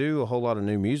really do a whole lot of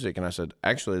new music. And I said,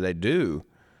 actually, they do.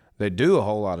 They do a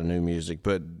whole lot of new music,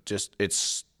 but just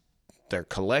their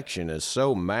collection is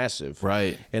so massive.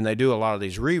 Right. And they do a lot of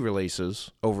these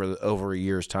re-releases over a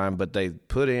year's time, but they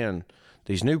put in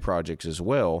these new projects as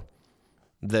well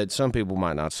that some people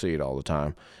might not see it all the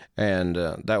time. And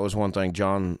that was one thing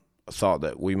John thought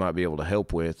that we might be able to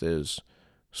help with is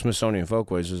Smithsonian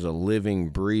Folkways is a living,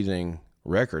 breathing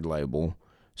record label,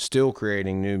 still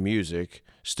creating new music,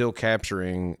 still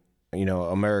capturing,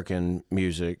 American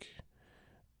music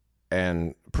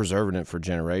and preserving it for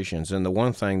generations. And the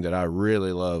one thing that I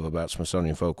really love about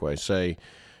Smithsonian Folkways, say,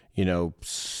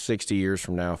 60 years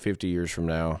from now, 50 years from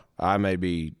now, I may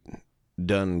be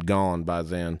gone by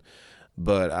then,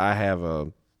 but I have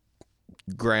a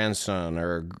grandson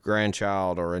or a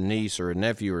grandchild or a niece or a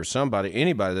nephew or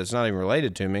anybody that's not even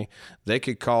related to me, they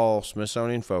could call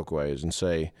Smithsonian Folkways and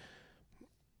say,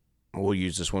 we'll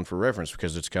use this one for reference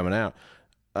because it's coming out.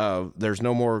 There's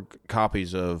no more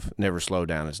copies of Never Slow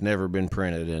Down. It's never been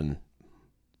printed in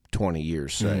 20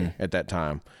 years, say, at that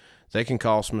time. They can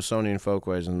call Smithsonian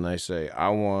Folkways and they say,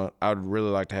 I'd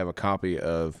really like to have a copy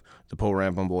of the Poor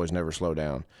Ramblin' Boys Never Slow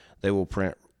Down. They will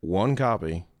print one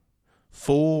copy,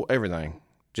 full everything,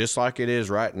 just like it is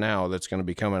right now that's going to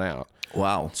be coming out.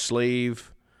 Wow.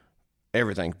 Sleeve,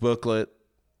 everything, booklet,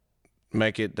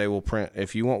 they will print.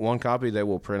 If you want one copy, they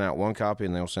will print out one copy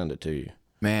and they'll send it to you.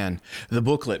 Man, the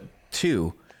booklet,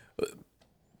 too,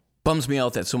 bums me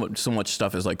out that so much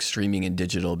stuff is like streaming and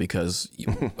digital because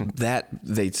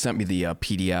they sent me the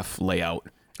PDF layout.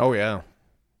 Oh, yeah.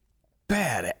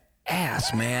 Bad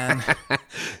ass, man.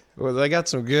 Well, they got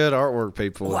some good artwork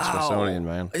people at Smithsonian,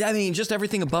 man. I mean, just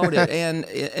everything about it.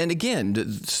 And again, the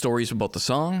stories about the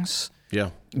songs.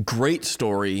 Yeah. Great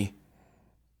story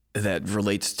that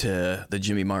relates to the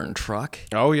Jimmy Martin truck.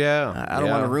 Oh, yeah. I don't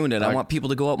want to ruin it. I want people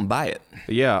to go out and buy it.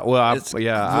 Yeah. Well,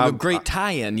 a great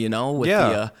tie-in, with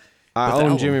the... I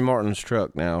own Jimmy Martin's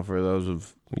truck now, for those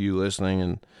of you listening,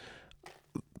 and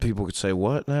people could say,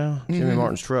 what now? Jimmy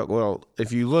Martin's truck. Well,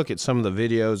 if you look at some of the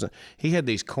videos, he had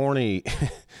these corny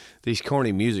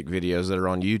music videos that are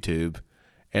on YouTube,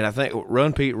 and I think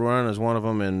Run Pete Run is one of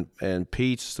them, and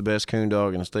Pete's the best coon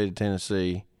dog in the state of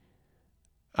Tennessee.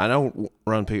 I know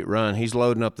Run Pete Run. He's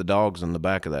loading up the dogs in the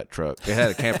back of that truck. It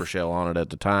had a camper shell on it at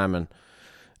the time, and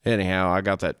anyhow, I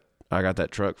got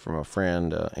that truck from a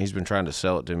friend. He's been trying to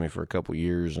sell it to me for a couple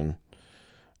years, and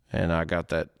I got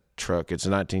that truck. It's a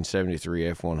 1973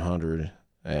 F100,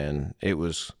 and it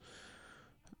was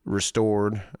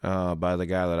restored by the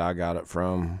guy that I got it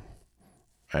from.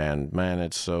 And man,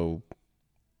 it's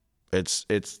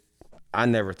I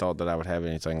never thought that I would have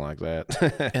anything like that.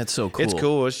 That's so cool. It's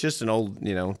cool. It's just an old,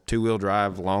 two-wheel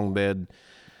drive, long bed,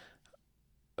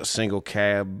 a single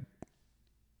cab,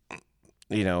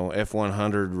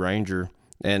 F100 Ranger,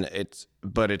 and it's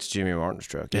Jimmy Martin's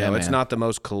truck. It's not the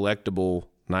most collectible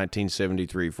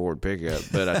 1973 Ford pickup,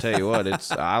 but I tell you what,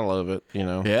 I love it.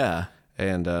 Yeah.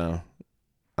 And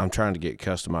I'm trying to get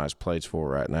customized plates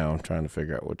for it right now. I'm trying to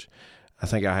figure out which. I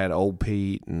think I had Old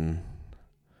Pete, and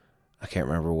I can't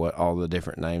remember what all the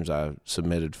different names I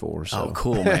submitted for. So. Oh,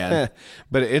 cool, man!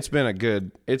 But it's been a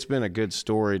good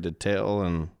story to tell,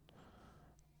 and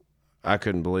I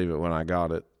couldn't believe it when I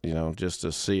got it. Just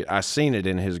to see it. I seen it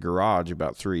in his garage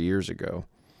about 3 years ago.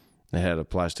 It had a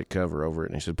plastic cover over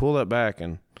it, and he said, "Pull that back."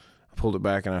 And I pulled it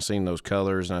back, and I seen those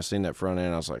colors, and I seen that front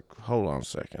end. I was like, "Hold on a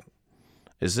second,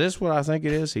 is this what I think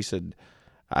it is?" He said,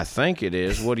 "I think it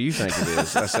is. What do you think it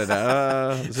is?" I said,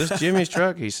 "Is this Jimmy's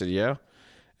truck?" He said, "Yeah."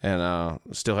 And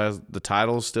still has the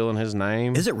title still in his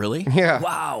name. Is it really? Yeah.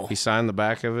 Wow. He signed the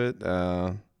back of it.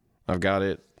 I've got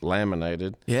it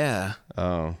laminated. Yeah.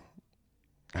 I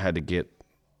had to get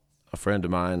a friend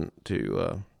of mine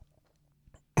to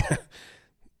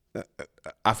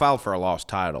I filed for a lost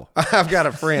title. I've got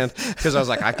a friend because I was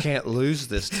like, I can't lose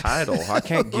this title. I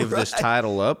can't give this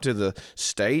title up to the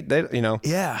state.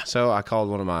 Yeah. So I called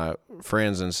one of my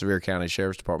friends in Sevier County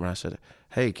Sheriff's Department. I said,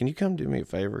 "Hey, can you come do me a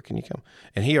favor? Can you come?"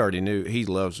 And he already knew. He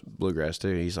loves bluegrass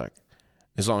too. He's like,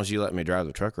 "As long as you let me drive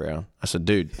the truck around." I said,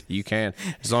 "Dude, you can.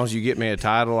 As long as you get me a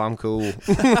title, I'm cool."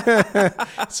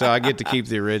 So I get to keep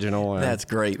the original. That's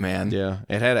great, man. Yeah,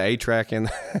 it had an A-track in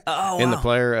the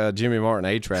player, Jimmy Martin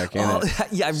A-track in it.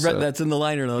 Yeah, I've read that's in the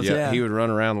liner notes. Yeah, he would run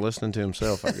around listening to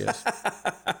himself, I guess.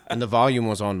 And the volume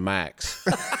was on max.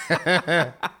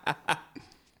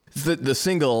 The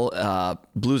single,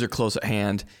 Blues Are Close at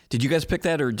Hand, did you guys pick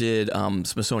that, or did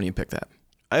Smithsonian pick that?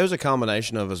 It was a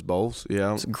combination of us both,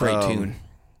 yeah. It's a great tune.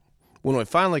 When we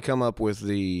finally come up with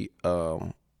the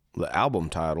album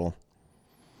title,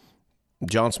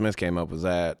 John Smith came up with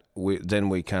that. Then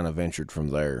we kind of ventured from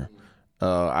there.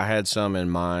 I had some in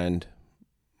mind.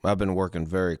 I've been working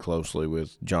very closely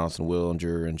with Jonathan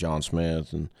Willinger and John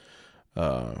Smith and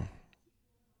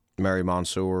Mary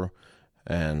Mansour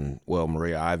and, well,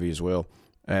 Maria Ivy as well.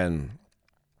 And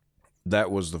that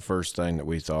was the first thing that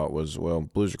we thought was, well,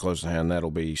 blues are close to hand.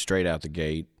 That'll be straight out the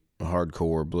gate,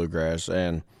 hardcore bluegrass.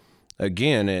 And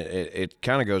again, it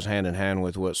kind of goes hand in hand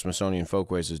with what Smithsonian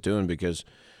Folkways is doing, because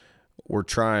we're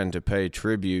trying to pay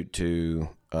tribute to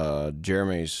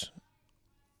Jeremy's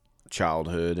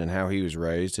childhood and how he was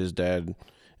raised. His dad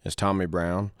is Tommy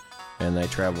Brown, and they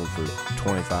traveled for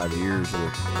 25 years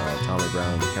with Tommy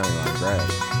Brown and the County Line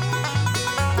Grass.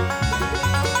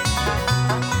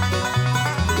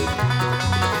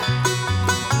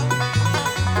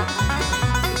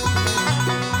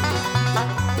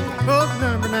 Book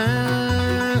number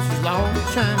 9 was long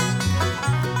shining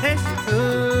as she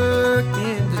took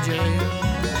into jail.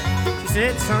 She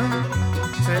said, son,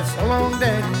 said, so long,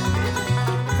 daddy,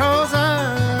 'cause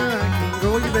I can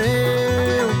go your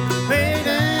bail way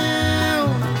down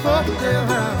Folkdale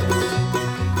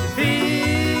House,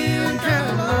 feeling kind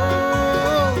of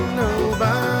low,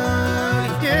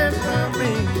 nobody cares about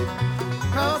me.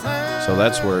 'Cause I So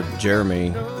that's where Jeremy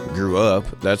grew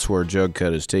up. That's where Jug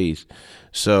cut his teeth.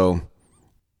 So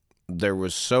there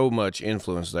was so much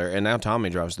influence there. And now Tommy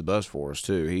drives the bus for us,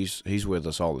 too. He's with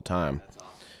us all the time.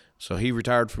 So he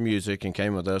retired from music and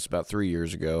came with us about 3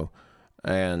 years ago.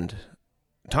 And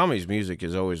Tommy's music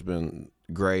has always been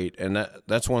great. And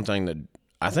that's one thing that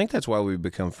I think that's why we've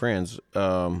become friends.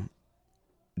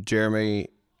 Jeremy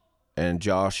and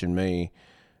Josh and me,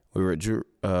 we were at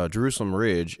Jerusalem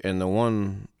Ridge, and the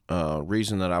one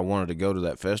reason that I wanted to go to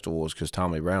that festival was because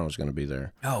Tommy Brown was going to be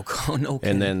there. Oh, no kidding.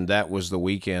 And then that was the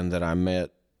weekend that I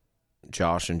met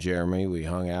Josh and Jeremy. We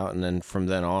hung out, and then from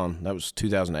then on, that was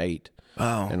 2008.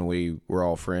 Wow. And we were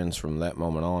all friends from that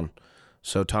moment on.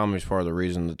 So Tommy's part of the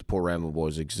reason that the Poor Ramblin'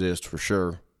 Boys exist, for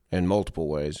sure, in multiple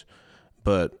ways.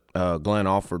 But Glenn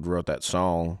Alford wrote that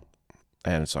song,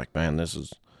 and it's like, man, this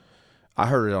is... I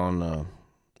heard it on,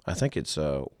 I think it's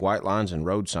White Lines and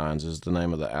Road Signs is the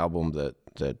name of the album that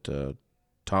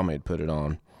Tommy had put it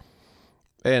on.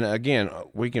 And again,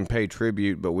 we can pay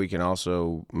tribute, but we can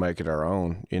also make it our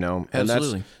own, you know. And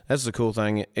Absolutely. that's the cool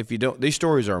thing. If you don't, these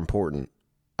stories are important.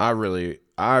 I really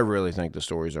think the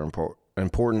stories are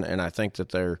important, and I think that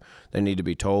they need to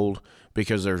be told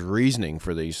because there's reasoning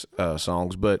for these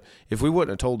songs. But if we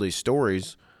wouldn't have told these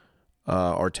stories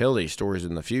or tell these stories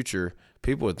in the future,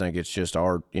 people would think it's just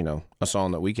our, you know, a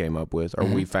song that we came up with or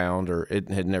we found, or it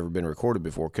had never been recorded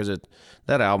before, because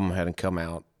that album hadn't come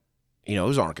out. You know, it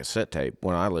was on a cassette tape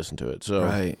when I listened to it, so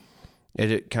Right. it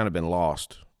had kind of been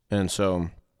lost. And so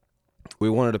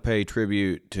we wanted to pay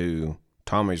tribute to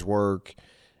Tommy's work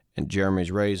and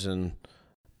Jeremy's raising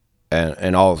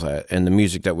and all of that, and the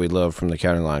music that we love from the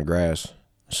County Line Grass.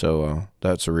 So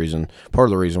that's the reason, part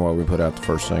of the reason why we put out the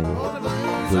first single,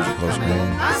 Blues Are Close to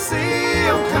Hand. I see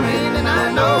them coming, and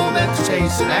I know that you're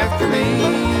chasing after me.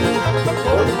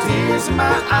 Oh, the tears in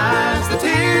my eyes, the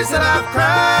tears that I've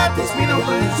cried, these me no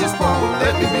blues just won't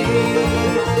let me be.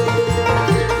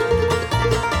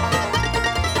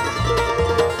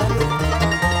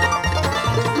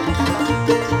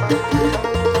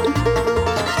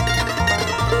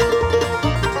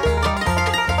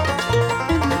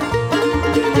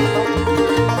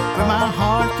 But my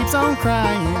heart keeps on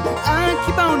crying, I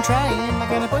keep on trying, I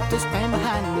gotta put this pain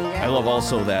behind me. I love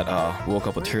also that Woke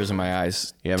Up with Tears in My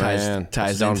Eyes. Yeah, man.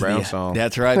 Ties That's a Don into Brown song.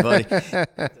 That's right, buddy.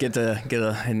 get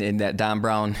in that Don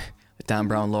Brown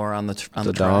lore on the track.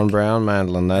 Don Brown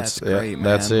Mandolin. That's great, man.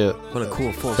 That's it. What a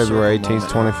cool full February circle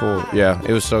 18th, moment. 24. Yeah,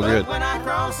 it was so good. When I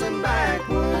crossed him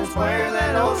backwards where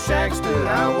that old shack stood,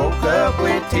 I woke up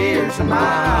with tears in my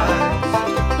eyes.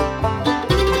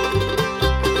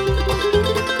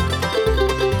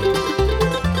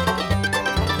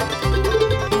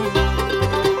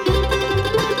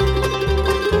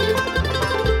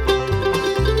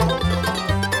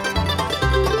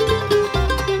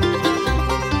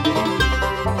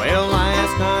 Well,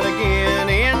 last night again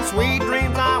in sweet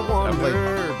dreams I I wonder played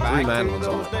back three to mandolins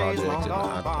on those the days project,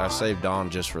 long and gone I by. saved Don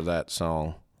just for that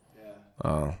song.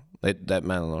 That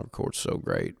mandolin record's so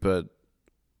great, but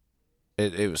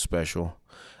it was special.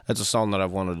 That's a song that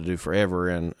I've wanted to do forever,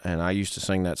 and I used to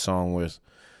sing that song with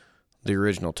the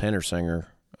original tenor singer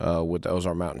with the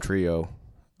Ozark Mountain Trio.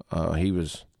 He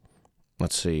was,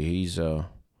 let's see, he's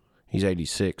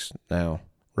 86 now,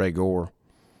 Ray Gore.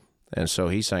 And so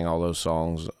he sang all those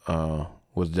songs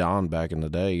with Don back in the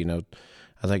day. You know,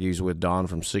 I think he was with Don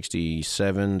from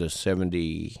 67 to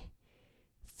 74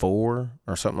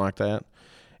 or something like that.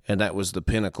 And that was the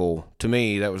pinnacle. To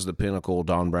me, that was the pinnacle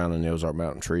Don Brown and the Ozark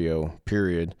Mountain Trio,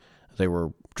 period. They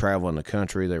were traveling the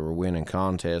country. They were winning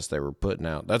contests. They were putting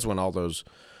out. That's when all those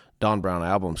Don Brown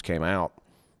albums came out.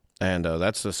 And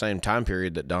that's the same time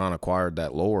period that Don acquired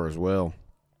that lore as well,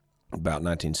 about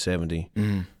 1970.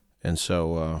 And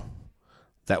so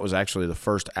that was actually the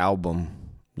first album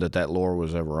that lore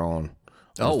was ever on.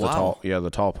 Oh, wow. The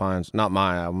Tall Pines. Not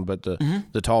my album, but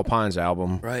the Tall Pines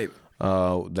album. Right.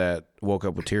 That Woke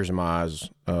Up With Tears in My Eyes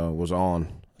was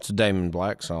on. It's a Damon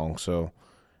Black song, so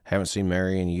haven't seen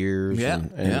Mary in years.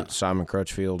 And Simon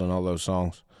Crutchfield and all those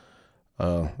songs.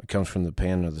 It comes from the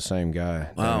pen of the same guy,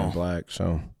 Damon Black.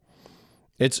 So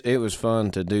it was fun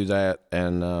to do that,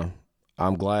 and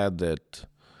I'm glad that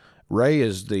Ray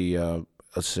is the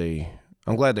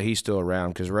I'm glad that he's still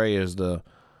around, because Ray is the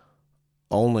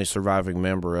only surviving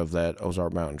member of that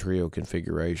Ozark Mountain Trio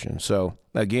configuration. So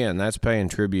again, that's paying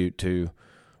tribute to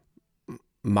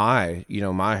my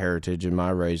heritage and my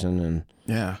raising,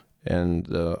 and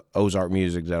the Ozark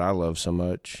music that I love so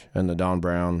much, and the Don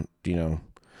Brown,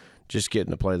 just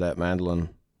getting to play that mandolin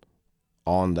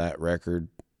on that record,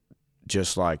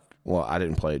 just like, well, I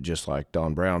didn't play it just like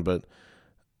Don Brown, but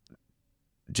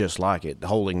just like it,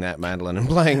 holding that mandolin and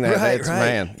playing that.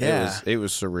 Man, it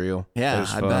was surreal. Yeah, it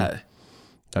was fun. I bet.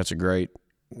 It's a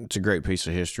great piece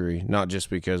of history, not just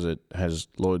because it has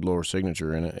Lloyd Loar's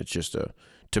signature in it. It's just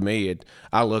to me,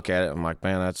 I look at it, I'm like,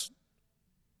 man, that's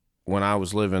when I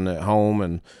was living at home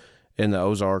and in the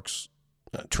Ozarks,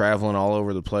 traveling all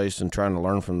over the place and trying to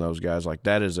learn from those guys. Like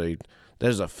that is a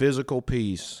physical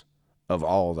piece of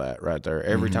all that right there.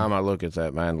 Every time I look at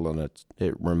that mandolin,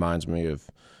 it reminds me of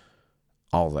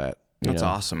all that. That's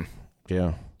awesome.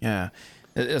 Yeah. Yeah.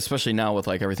 Especially now with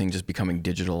like everything just becoming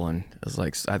digital, and it's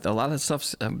like a lot of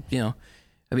stuff's,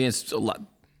 it's a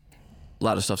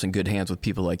lot of stuff's in good hands with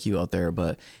people like you out there,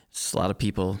 but it's a lot of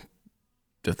people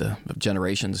of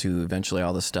generations who eventually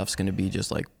all this stuff's going to be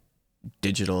just like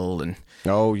digital and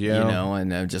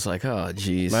and I'm just like, oh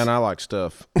geez, man, I like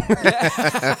stuff.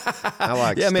 I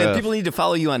like stuff. Man, people need to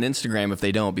follow you on Instagram if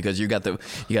they don't, because you got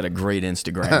a great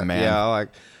Instagram, man. Yeah,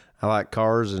 I like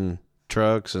cars and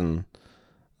trucks and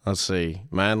let's see,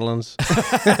 mandolins.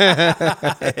 Yeah.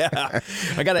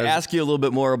 I got to ask you a little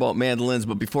bit more about mandolins,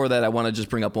 but before that, I want to just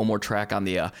bring up one more track on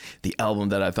the album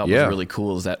that I thought was really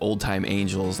cool. Is that Old Time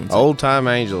Angels? And Old Time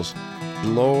Angels,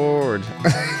 Lord.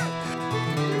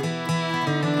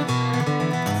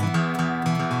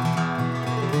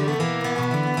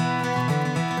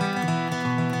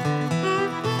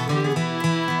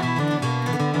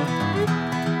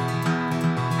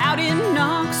 Out in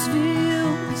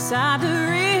Knoxville, beside the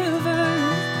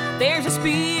river, there's a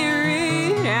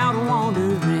spirit out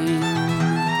wandering.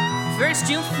 First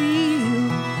you'll feel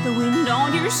the wind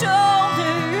on your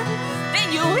shoulder,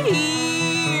 then you'll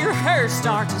hear her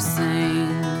start to sing.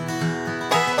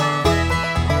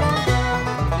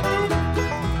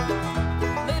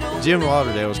 Jim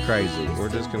Lauderdale was crazy. We're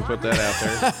just going to put that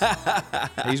out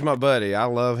there. He's my buddy. I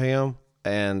love him.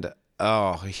 And,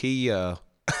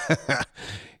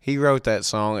 he wrote that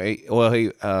song. He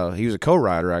was a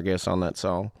co-writer, I guess, on that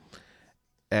song.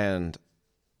 And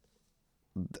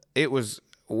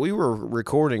we were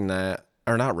recording that,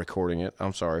 or not recording it,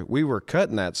 I'm sorry. We were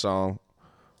cutting that song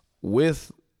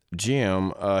with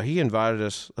Jim. He invited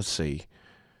us, let's see.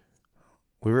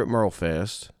 We were at Merle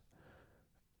Fest.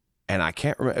 And I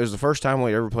can't remember. It was the first time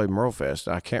we ever played Merle Fest.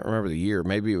 I can't remember the year.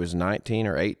 Maybe it was 19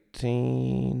 or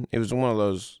 18. It was one of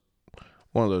those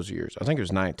years. I think it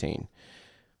was 19.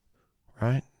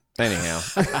 Right? Anyhow,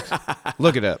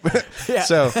 look it up. Yeah.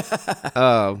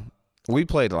 So we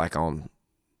played like on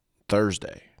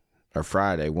Thursday or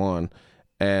Friday one,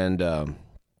 and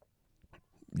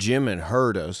Jim had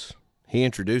heard us. He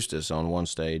introduced us on one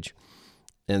stage,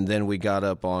 and then we got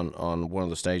up on one of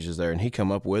the stages there, and he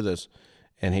come up with us.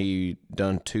 And he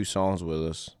done 2 songs with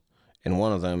us. And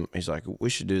one of them, he's like,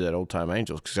 we should do that Old Time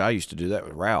Angels, because I used to do that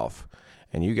with Ralph.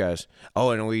 And you guys,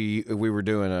 and we were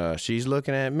doing She's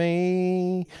Looking at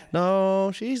Me.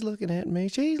 No, she's looking at me.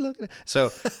 She's looking at. So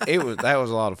that was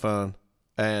a lot of fun.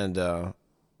 And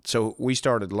so we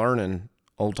started learning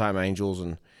Old Time Angels,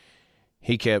 and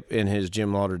he kept, in his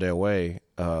Jim Lauderdale way,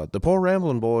 the poor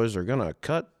Ramblin' boys are going to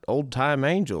cut Old Time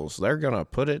Angels. They're going to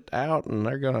put it out, and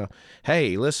they're going to,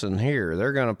 hey, listen here.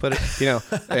 They're going to put it,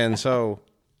 and so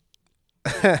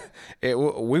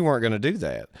we weren't going to do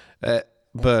that.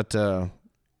 But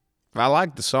I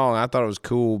liked the song. I thought it was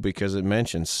cool because it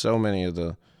mentions so many of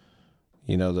the,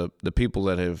 the people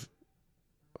that have,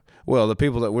 the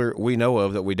people that we know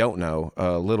of that we don't know,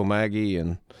 Little Maggie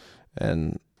and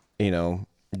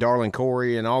Darling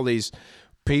Corey and all these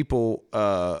people,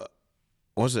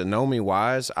 was it Know Me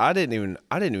Wise? I didn't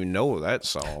even know that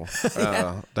song,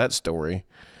 that story.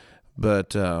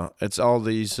 But it's all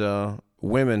these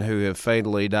women who have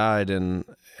fatally died and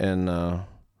or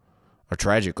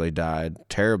tragically died,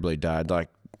 terribly died, like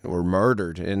were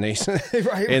murdered in these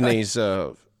these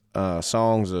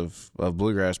songs of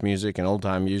bluegrass music and old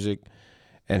time music.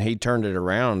 And he turned it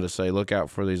around to say, "Look out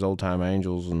for these old time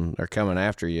angels, and they're coming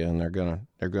after you, and they're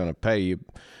gonna pay you.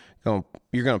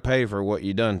 You're gonna pay for what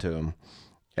you done to them."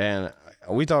 And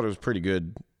we thought it was a pretty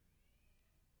good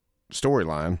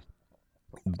storyline,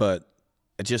 but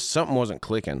it just something wasn't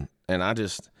clicking, and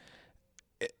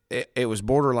it was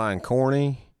borderline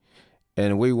corny,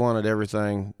 and we wanted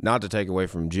everything, not to take away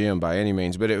from Jim by any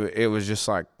means, but it was just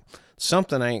like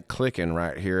something ain't clicking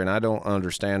right here, and I don't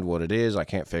understand what it is. I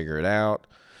can't figure it out.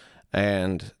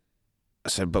 And I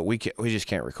said, but we just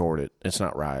can't record it. It's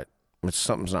not right.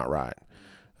 Something's not right.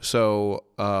 So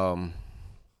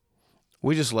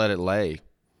we just let it lay.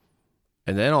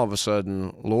 And then all of a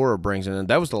sudden, Laura brings in, and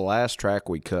that was the last track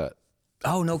we cut.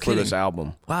 Oh, no kidding. For this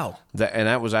album. Wow. And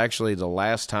that was actually the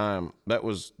last time, that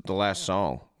was the last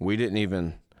song. We weren't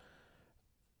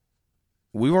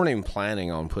even planning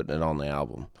on putting it on the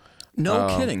album.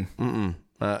 No kidding.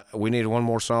 We needed one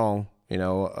more song. You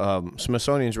know,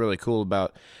 Smithsonian's really cool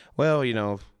about, well, you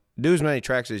know, do as many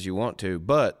tracks as you want to,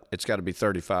 but it's got to be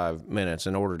 35 minutes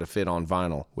in order to fit on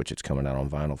vinyl, which it's coming out on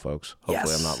vinyl, folks.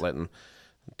 Hopefully Yes. I'm not letting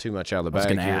too much out of the bag. I was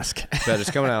going to here, ask. but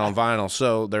it's coming out on vinyl,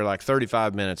 so they're like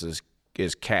 35 minutes is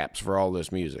caps for all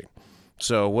this music.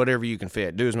 So whatever you can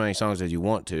fit, do as many songs as you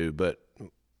want to, but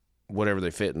whatever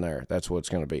they fit in there, that's what it's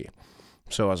going to be.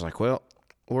 So I was like, well,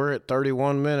 we're at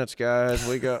 31 minutes, guys.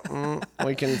 We got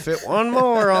we can fit one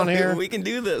more on here. We can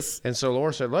do this. And so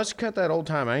Laura said, let's cut that Old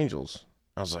Time Angels.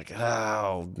 I was like,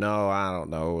 oh, no, I don't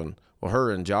know. And well,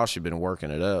 her and Josh had been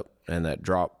working it up, and that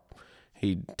drop,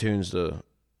 he tunes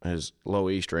his low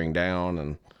E string down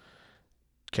and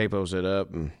capos it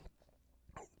up and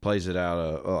plays it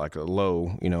out like a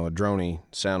low, you know, a droney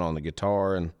sound on the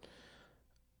guitar. And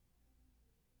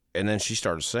then she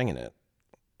started singing it.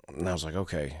 And I was like,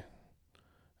 okay.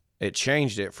 It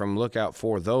changed it from look out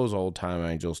for those old time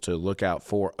angels to look out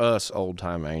for us old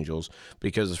time angels,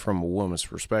 because it's from a woman's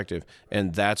perspective.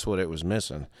 And that's what it was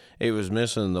missing. It was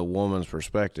missing the woman's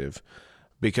perspective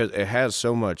because it has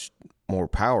so much more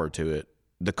power to it.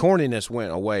 The corniness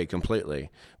went away completely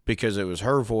because it was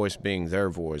her voice being their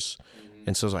voice.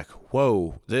 And so it's like,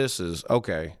 whoa, this is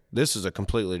a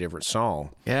completely different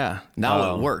song. Yeah.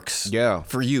 Now it works. Yeah.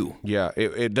 For you. Yeah,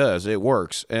 it does. It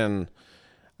works. And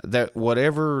that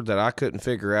whatever that I couldn't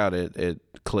figure out, it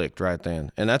clicked right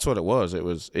then. And that's what it was.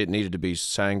 It needed to be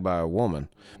sang by a woman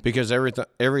because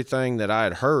everything that I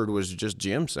had heard was just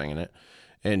Jim singing it.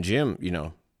 And Jim, you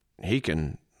know, he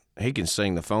can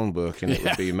sing the phone book and it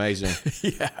would be amazing.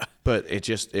 Yeah. But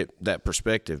that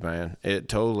perspective, man, it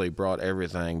totally brought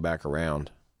everything back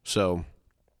around. So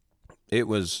it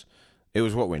was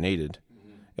what we needed.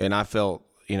 And I felt,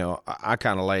 you know, I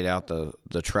kind of laid out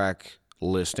the track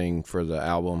listing for the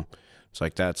album. It's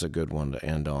like, that's a good one to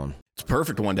end on. It's a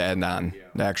perfect one to end on,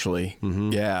 actually.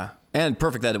 Mm-hmm. Yeah. And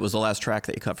perfect that it was the last track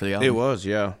that you cut for the album. It was,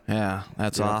 yeah. Yeah,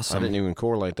 that's awesome. I didn't even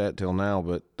correlate that till now,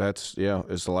 but it's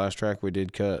the last track we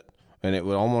did cut. And it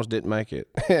almost didn't make it.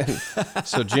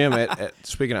 So Jim,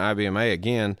 speaking of IBMA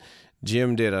again,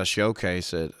 Jim did a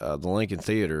showcase at the Lincoln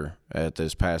Theater at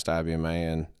this past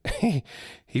IBMA, and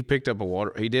he picked up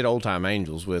he did Old Time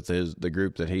Angels with the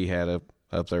group that he had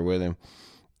up there with him,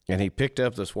 and he picked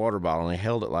up this water bottle and he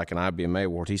held it like an IBMA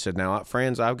award. He said, now,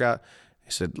 friends,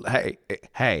 he said,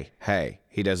 hey,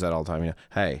 he does that all the time, you know,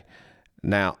 hey,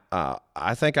 now,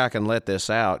 I think I can let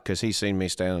this out, because he's seen me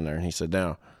standing there, and he said,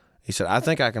 I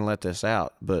think I can let this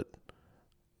out, but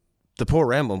the poor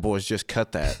Ramblin' Boys just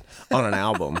cut that on an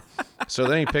album. So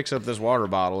then he picks up this water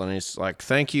bottle and he's like,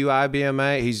 thank you,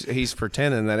 IBMA. He's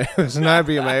pretending that it was an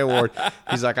IBMA award.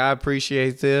 He's like, I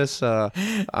appreciate this.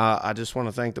 I just want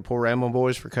to thank the poor Ramblin'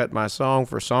 Boys for cutting my song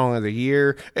for Song of the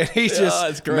Year. And he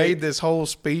just made this whole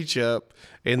speech up,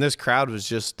 and this crowd was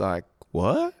just like,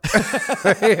 what?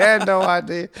 He had no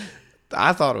idea.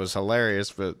 I thought it was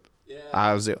hilarious, but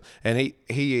and he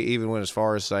even went as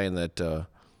far as saying that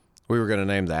we were going to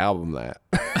name the album that.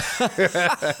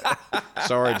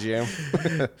 Sorry, Jim.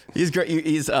 He's great.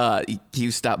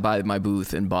 He stopped by my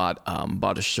booth and bought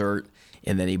a shirt,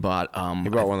 and then he bought one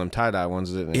of them tie-dye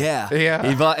ones, didn't he? Yeah.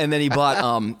 He bought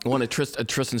one of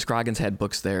Tristan Scroggins had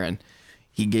books there, and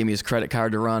he gave me his credit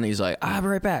card to run. He's like, I'll be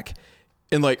right back,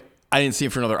 and like I didn't see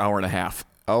him for another hour and a half.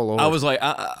 Oh, Lord. I was like,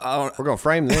 I We're going to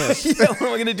frame this. yeah, what am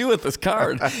I going to do with this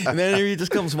card? And then he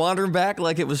just comes wandering back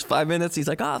like it was 5 minutes. He's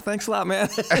like, thanks a lot, man.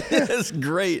 It's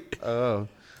great.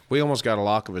 We almost got a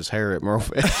lock of his hair at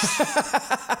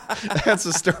Merlefest. That's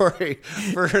a story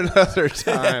for another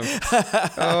time.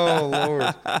 Oh,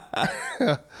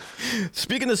 Lord.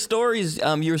 Speaking of stories,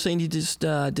 you were saying you just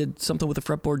did something with a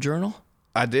fretboard journal?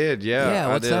 I did, yeah. Yeah,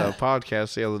 what's I did that? a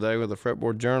podcast the other day with a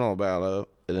fretboard journal about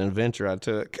an adventure I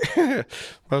took.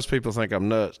 Most people think I'm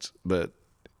nuts, but,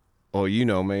 well, you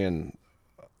know me, and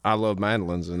I love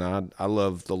mandolins, and I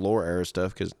love the lore era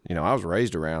stuff because, you know, I was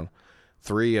raised around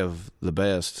 3 of the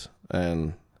best.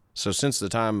 And so since the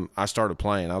time I started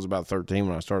playing, I was about 13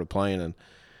 when I started playing, and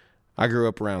I grew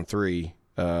up around 3,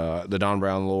 the Don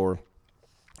Brown lore,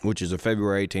 which is a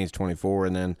February 18th, 24,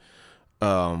 and then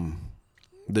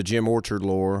the Jim Orchard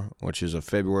lore, which is a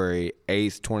February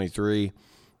 8th, 23,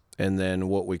 and then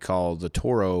what we call the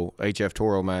Toro, HF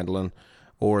Toro mandolin,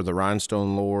 or the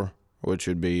Rhinestone lore, which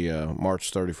would be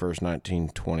March 31st,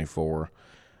 1924.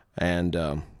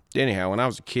 And anyhow, when I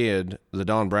was a kid, the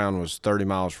Don Brown was 30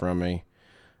 miles from me,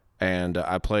 and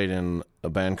I played in a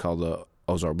band called the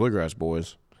Ozark Bluegrass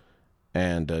Boys,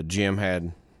 and Jim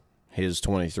had his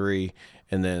 23,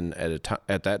 and then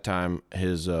at that time,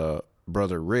 his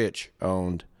brother Rich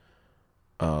owned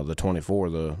the 24,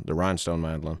 the Rhinestone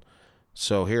mandolin.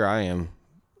 So here I am,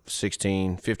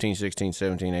 15, 16,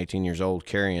 17, 18 years old,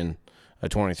 carrying a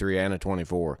 23 and a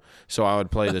 24. So I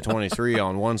would play the 23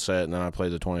 on one set, and then I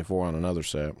played the 24 on another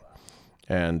set.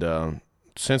 And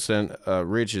since then,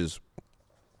 Rich has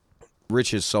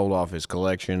sold off his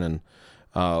collection, and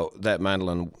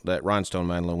that Rhinestone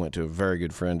mandolin went to a very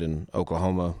good friend in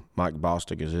Oklahoma. Mike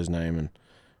Bostic is his name, and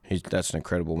that's an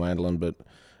incredible mandolin.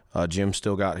 But Jim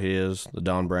still got his. The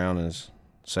Don Brown is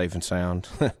safe and sound,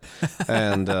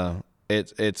 and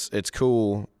it's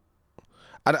cool.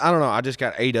 I don't know. I just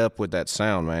got ate up with that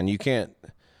sound, man. You can't.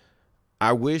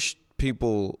 I wish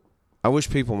people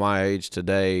my age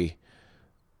today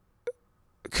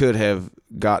could have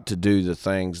got to do the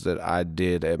things that I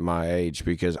did at my age,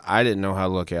 because I didn't know how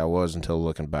lucky I was until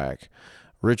looking back.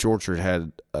 Rich Orchard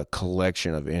had a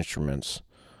collection of instruments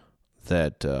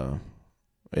that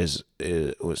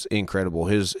was incredible.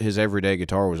 His everyday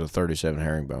guitar was a 37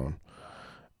 herringbone,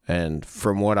 and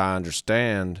from what I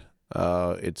understand,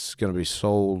 it's going to be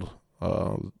sold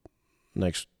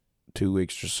next 2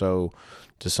 weeks or so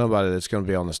to somebody that's going to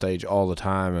be on the stage all the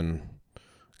time and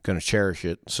going to cherish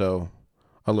it. So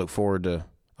I look forward to,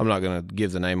 I'm not going to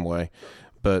give the name away,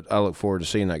 but I look forward to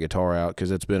seeing that guitar out,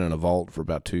 because it's been in a vault for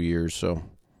about 2 years. So,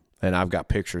 and I've got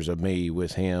pictures of me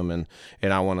with him, and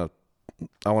I want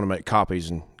to make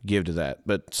copies and give to that.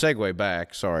 But segue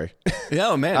back, sorry.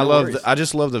 Yeah, man. I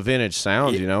just love the vintage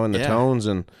sound, you know, and the tones,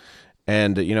 and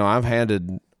you know, I've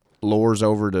handed lures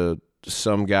over to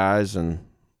some guys, and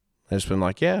it's been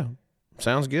like, yeah,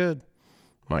 sounds good.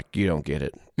 I'm like, you don't get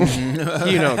it.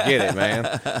 You don't get it,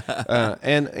 man.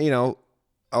 And, you know,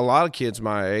 a lot of kids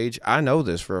my age, I know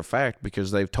this for a fact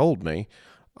because they've told me,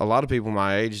 a lot of people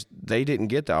my age, they didn't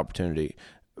get the opportunity.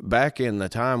 Back in the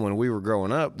time when we were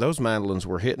growing up, those mandolins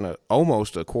were hitting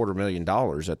almost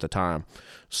 $250,000 at the time.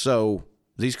 So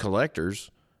these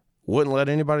collectors wouldn't let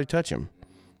anybody touch them.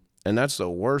 And that's the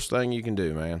worst thing you can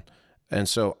do, man. And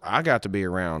so I got to be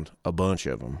around a bunch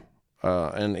of them.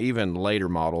 And even later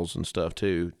models and stuff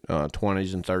too,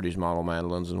 20s and 30s model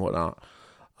mandolins and whatnot.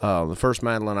 The first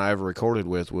mandolin I ever recorded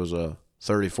with was a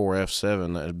 34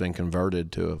 F7 that had been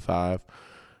converted to a 5.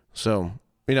 So,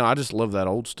 you know, I just love that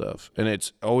old stuff, and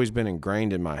it's always been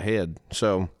ingrained in my head.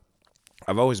 So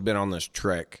I've always been on this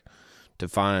trek to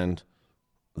find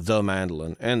the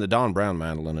mandolin, and the Don Brown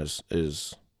mandolin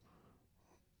is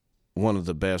one of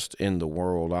the best in the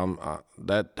world.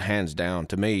 That hands down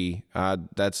to me.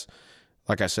 That's,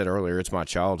 like I said earlier, it's my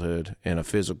childhood in a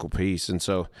physical piece, and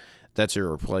so that's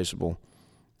irreplaceable.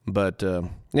 But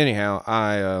anyhow,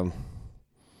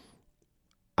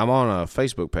 I'm on a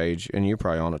Facebook page, and you're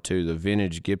probably on it too, the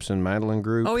Vintage Gibson Mandolin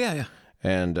Group. Oh, yeah.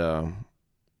 And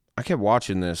I kept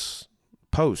watching this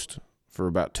post for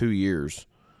about 2 years.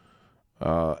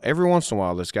 Every once in a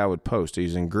while, this guy would post.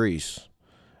 He's in Greece,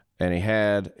 and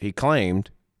he claimed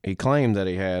that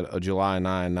he had a July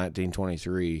 9,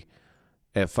 1923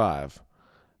 F5,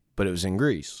 but it was in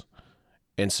Greece.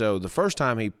 And so the first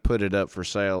time he put it up for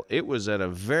sale, it was at a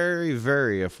very,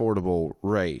 very affordable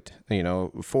rate, you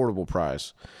know, affordable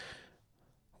price.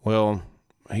 Well,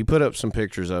 he put up some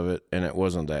pictures of it, and it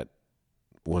wasn't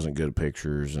good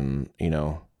pictures, and, you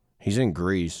know, he's in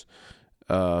Greece.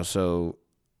 So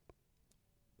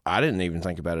I didn't even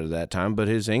think about it at that time, but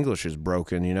his English is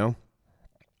broken, you know.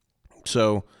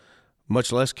 So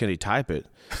much less can he type it.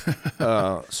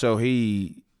 So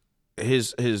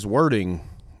his wording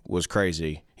was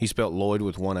crazy. He spelled Lloyd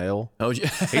with one L. Oh,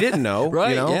 he didn't know.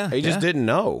 Right, You know? yeah, he just didn't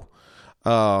know.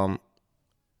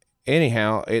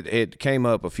 Anyhow, it came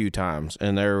up a few times,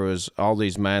 and there was all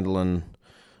these mandolin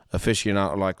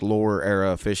aficionados, like lower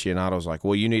era aficionados, like,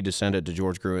 well, you need to send it to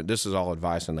George Gruen. This is all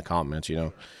advice in the comments, you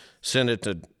know. Send it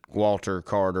to Walter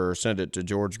Carter, send it to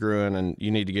George Gruen, and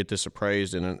you need to get this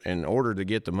appraised. And in order to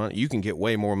get the money, you can get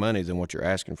way more money than what you're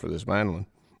asking for this mandolin.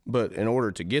 But in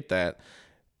order to get that,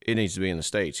 it needs to be in the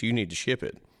States. You need to ship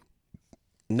it.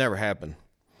 Never happened.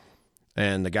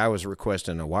 And the guy was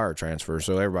requesting a wire transfer,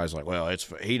 so everybody's like, well,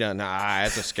 it's a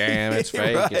scam, it's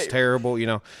fake, Right. It's terrible, you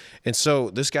know. And so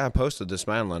this guy posted this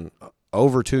mandolin.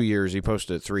 Over 2 years, he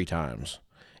posted it 3 times.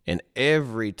 And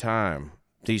every time,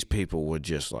 these people would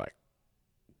just, like,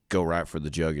 go right for the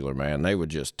jugular, man. They would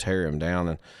just tear him down.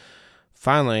 And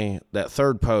finally, that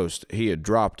third post, he had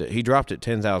dropped it. He dropped it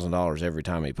 $10,000 every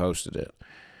time he posted it.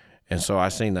 And so I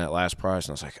seen that last price,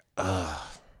 and I was like, ugh,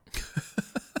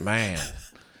 man.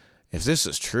 If this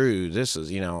is true, this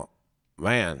is, you know,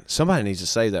 man, somebody needs to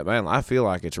save that mandolin. I feel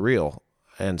like it's real,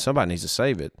 and somebody needs to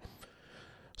save it.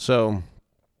 So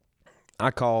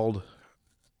I called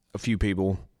a few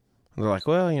people. They're like,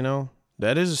 well, you know,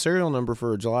 that is a serial number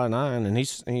for July 9, and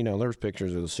he's, you know, there's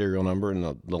pictures of the serial number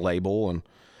and the label. And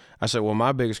I said, well,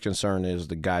 my biggest concern is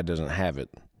the guy doesn't have it.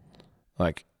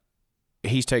 Like,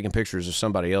 he's taking pictures of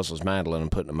somebody else's mandolin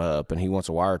and putting them up, and he wants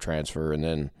a wire transfer, and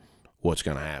then what's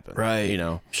going to happen? Right. You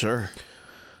know? Sure.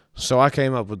 So I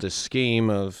came up with this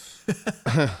scheme of,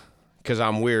 because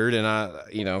I'm weird and I,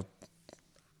 you know,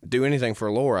 do anything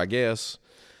for lore, I guess.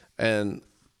 And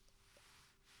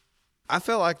I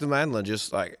felt like the mandolin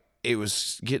just, like, it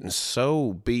was getting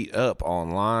so beat up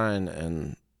online,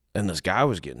 and this guy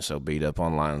was getting so beat up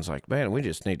online. It's like, man, we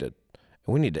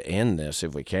need to end this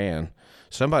if we can.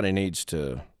 Somebody needs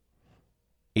to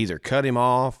either cut him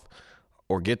off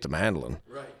or get the mandolin.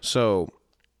 Right. So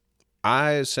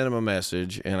I sent him a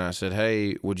message, and I said,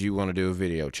 hey, would you want to do a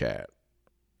video chat?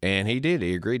 And he did.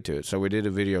 He agreed to it. So we did a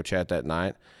video chat that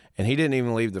night, and he didn't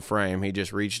even leave the frame. He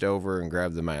just reached over and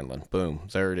grabbed the mandolin. Boom,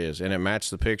 there it is. And it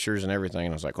matched the pictures and everything.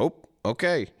 And I was like, oh,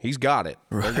 okay, he's got it.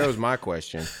 Right. There goes my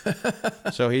question.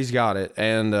 So he's got it.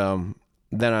 And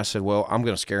then I said, well, I'm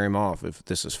going to scare him off if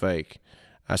this is fake.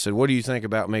 I said, what do you think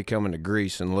about me coming to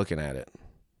Greece and looking at it?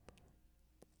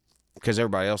 Because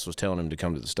everybody else was telling him to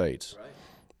come to the States.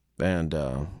 Right.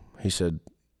 And he said,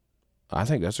 I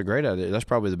think that's a great idea. That's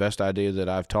probably the best idea that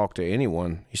I've talked to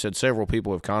anyone. He said several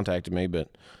people have contacted me, but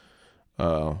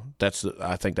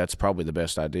I think that's probably the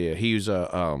best idea. He's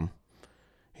a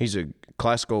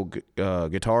classical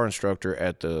guitar instructor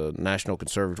at the National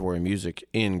Conservatory of Music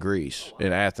in Greece,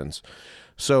 in Athens.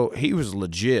 So he was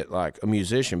legit, like, a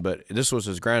musician, but this was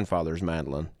his grandfather's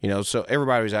mandolin. You know, so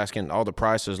everybody was asking, oh, the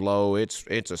price is low, it's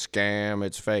a scam,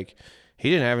 it's fake. He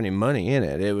didn't have any money in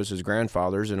it. It was his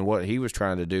grandfather's, and what he was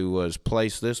trying to do was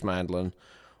place this mandolin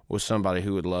with somebody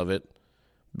who would love it,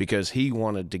 because he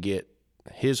wanted to get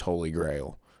his holy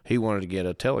grail. He wanted to get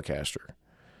a Telecaster,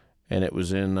 and it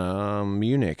was in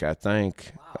Munich, I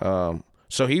think.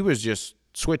 So he was just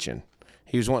switching.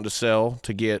 He was wanting to sell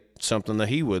to get something that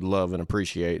he would love and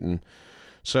appreciate. And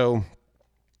so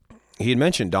he had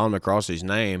mentioned Don McCrosty's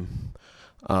name.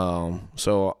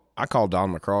 So I called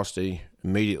Don McCrosty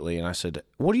immediately, and I said,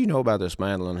 what do you know about this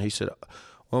mandolin? He said,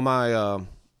 well,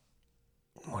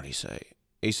 what did he say?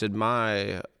 He said,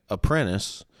 my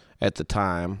apprentice at the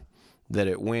time that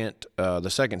it went, the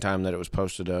second time that it was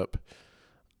posted up,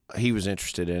 he was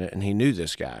interested in it, and he knew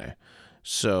this guy.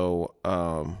 So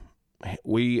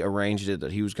we arranged it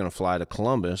that he was going to fly to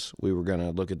Columbus. We were going to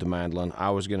look at the mandolin.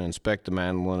 I was going to inspect the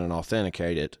mandolin and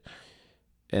authenticate it,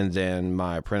 and then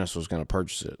my apprentice was going to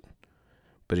purchase it.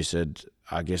 But he said,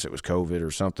 I guess it was COVID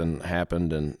or something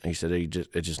happened, and he said it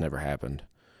just never happened.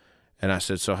 And I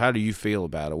said, so how do you feel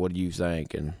about it? What do you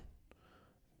think? And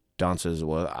Don says,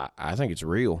 well, I think it's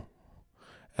real.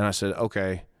 And I said,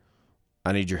 okay,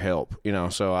 I need your help. You know,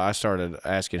 so I started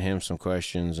asking him some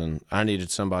questions, and I needed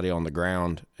somebody on the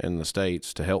ground in the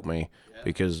States to help me,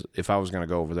 because if I was going to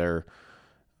go over there,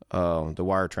 the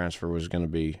wire transfer was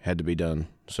had to be done.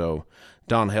 So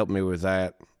Don helped me with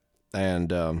that.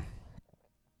 And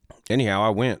anyhow, I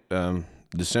went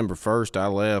December 1st. I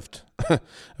left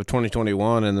of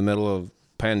 2021 in the middle of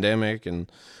pandemic,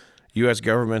 and U.S.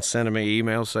 government sending me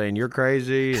emails saying you're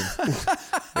crazy.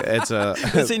 And It's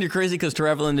saying you're crazy because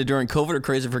traveling during COVID, or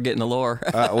crazy for getting the lore?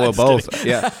 Well, both.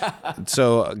 Yeah.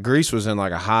 So Greece was in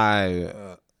like a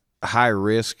high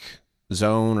risk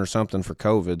zone or something for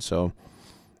COVID. So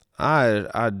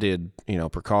I did,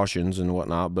 precautions and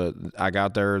whatnot, but I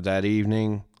got there that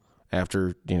evening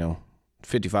after,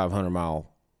 5,500-mile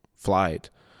flight,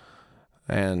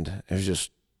 and it was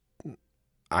just,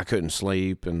 I couldn't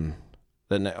sleep, and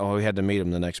then we had to meet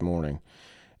him the next morning,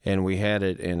 and we had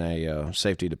it in a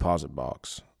safety deposit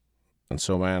box. And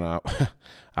so, man,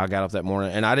 I got up that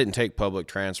morning, and I didn't take public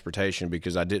transportation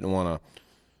because I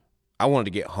wanted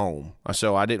to get home.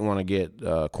 So I didn't want to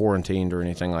get quarantined or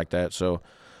anything like that. So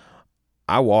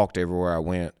I walked everywhere I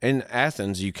went. In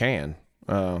Athens, you can.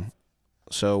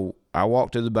 So I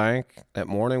walked to the bank that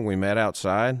morning. We met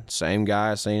outside. Same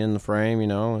guy I seen in the frame,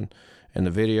 and in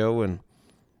the video. And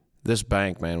this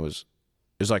bank, man, it was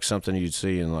like something you'd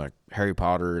see in like Harry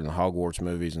Potter and the Hogwarts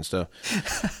movies and stuff.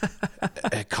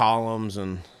 Columns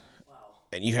and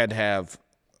you had to have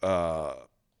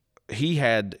you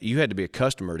had to be a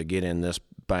customer to get in this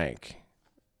bank.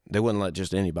 They wouldn't let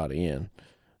just anybody in.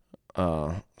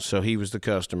 So he was the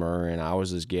customer and I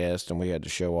was his guest, and we had to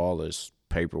show all this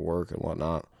paperwork and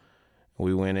whatnot.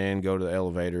 We went in, go to the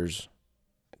elevators,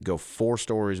 go 4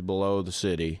 stories below the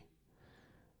city,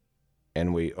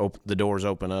 and the doors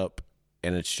open up,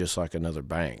 and it's just like another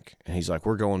bank. And he's like,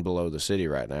 we're going below the city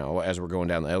right now. As we're going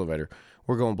down the elevator,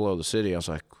 we're going below the city. I was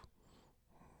like,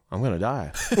 I'm going to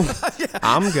die.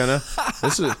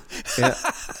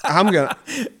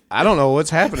 I don't know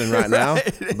what's happening right now,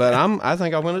 but I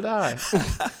think I'm going to die.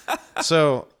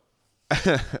 So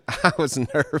I was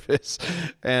nervous,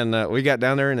 and we got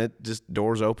down there, and it just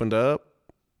doors opened up.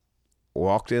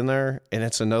 Walked in there, and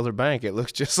it's another bank. It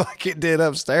looks just like it did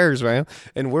upstairs, man.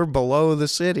 And we're below the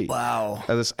city. Wow.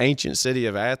 This ancient city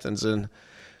of Athens. And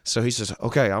so he says,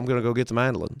 okay, I'm going to go get the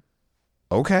mandolin.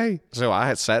 Okay. So I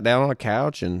had sat down on a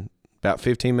couch, and about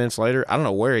 15 minutes later, I don't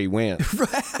know where he went.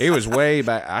 It was way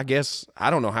back. I guess, I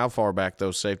don't know how far back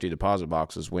those safety deposit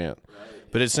boxes went.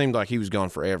 But it seemed like he was gone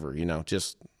forever,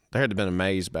 just there had to have been a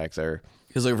maze back there.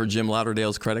 He was looking for Jim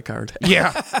Lauderdale's credit card.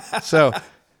 Yeah. So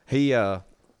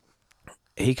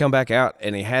he come back out,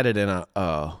 and he had it in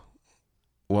a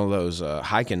one of those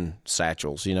hiking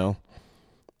satchels,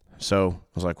 So I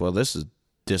was like, well, this is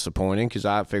disappointing, because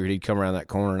I figured he'd come around that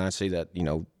corner and I'd see that,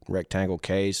 rectangle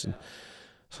case. And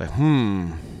it's like,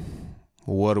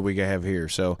 what do we have here?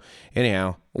 So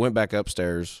anyhow, went back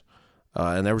upstairs,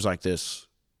 and there was like this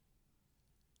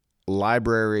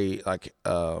library, like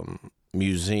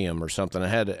museum or something. It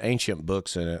had ancient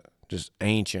books in it, just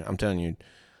ancient. I'm telling you,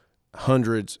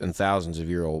 hundreds and thousands of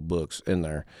year old books in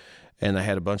there, and they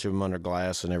had a bunch of them under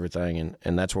glass and everything,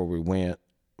 and that's where we went.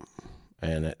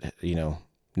 And it,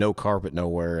 no carpet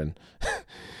nowhere, and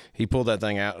he pulled that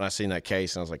thing out, and I seen that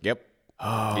case, and I was like, yep.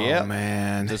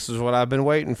 Man, this is what I've been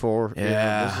waiting for.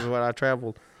 Yeah. This is what I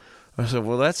traveled. I said,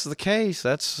 well, that's the case.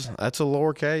 That's a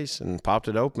lore case, and popped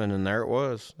it open, and there it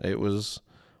was. It was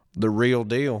the real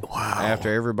deal. Wow.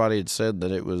 After everybody had said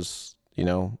that it was,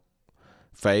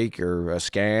 fake or a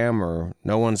scam, or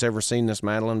no one's ever seen this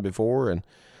mandolin before, and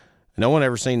no one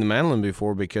ever seen the mandolin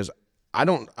before, because I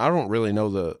don't really know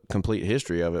the complete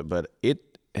history of it, but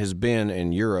it has been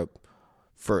in Europe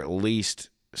for at least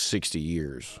 60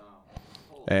 years.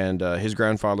 And his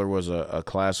grandfather was a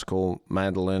classical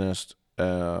mandolinist,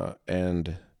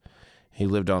 and he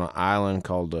lived on an island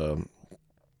called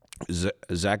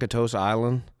Zakynthos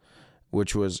Island,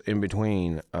 which was in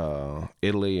between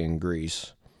Italy and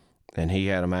Greece. And he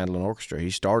had a mandolin orchestra. He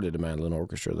started a mandolin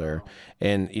orchestra there.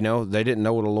 And, they didn't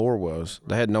know what a lore was.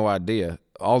 They had no idea.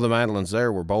 All the mandolins there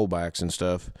were bowlbacks and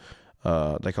stuff.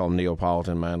 They call them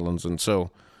Neapolitan mandolins. And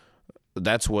so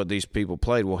that's what these people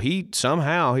played. Well, he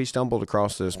stumbled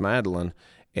across this mandolin,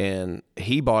 and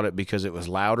he bought it because it was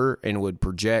louder and would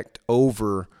project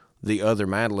over the other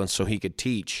mandolins so he could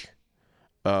teach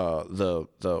the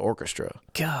orchestra.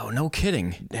 Go, no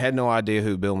kidding. Had no idea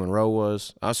who Bill Monroe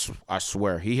was. I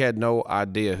swear, he had no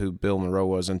idea who Bill Monroe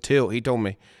was until he told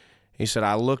me. He said,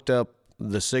 I looked up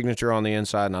the signature on the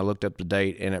inside, and I looked up the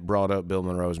date, and it brought up Bill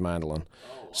Monroe's mandolin. Oh,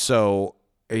 wow. So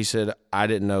he said, I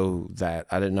didn't know that.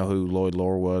 I didn't know who Lloyd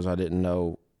Loar was. He didn't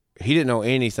know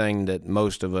anything that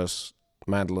most of us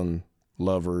mandolin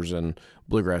lovers and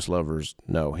bluegrass lovers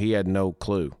know. He had no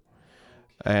clue.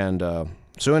 And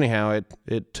so anyhow,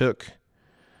 it took,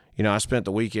 I spent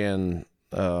the weekend,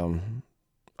 I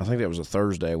think that was a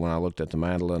Thursday when I looked at the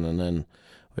mandolin, and then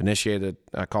initiated.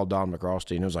 I called Don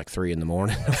McRosty, and it was like 3 a.m.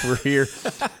 over here,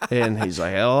 and he's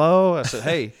like, "Hello." I said,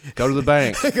 "Hey, go to the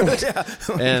bank and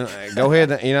go ahead,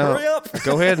 Hurry up.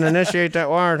 Go ahead and initiate that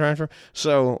wire transfer."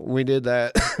 So we did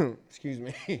that. Excuse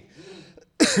me,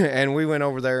 and we went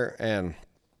over there, and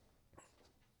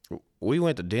we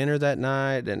went to dinner that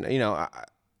night, and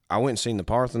I went and seen the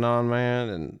Parthenon, man,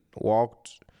 and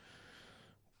walked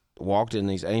walked in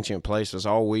these ancient places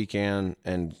all weekend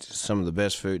and some of the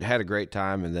best food. Had a great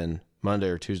time, and then Monday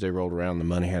or Tuesday rolled around, the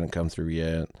money hadn't come through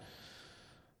yet.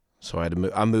 So I had to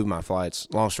move. I moved my flights.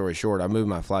 Long story short, I moved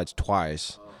my flights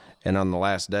twice. And on the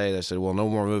last day, they said, well, no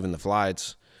more moving the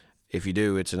flights. If you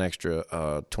do, it's an extra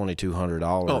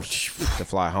 $2,200 to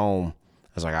fly home. I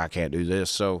was like, I can't do this.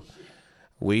 So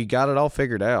we got it all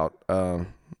figured out.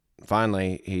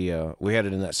 Finally, we had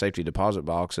it in that safety deposit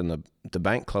box, and the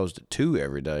bank closed at 2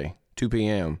 every day, 2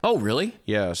 p.m. Oh, really?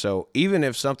 Yeah, so even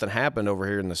if something happened over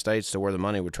here in the States to where the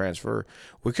money would transfer,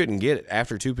 we couldn't get it.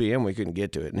 After 2 p.m., we couldn't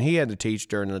get to it. And he had to teach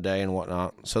during the day and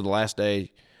whatnot. So the last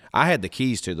day, I had the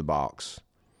keys to the box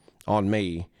on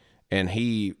me, and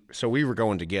so we were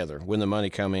going together. When the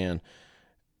money come in,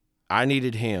 I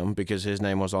needed him because his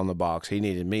name was on the box. He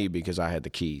needed me because I had the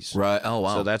keys. Right. Oh,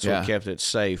 wow. So that's what kept it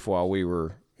safe while we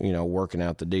were, working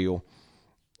out the deal.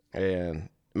 And,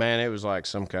 man, it was like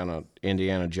some kind of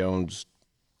Indiana Jones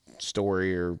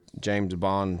story or James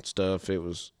Bond stuff. It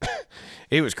was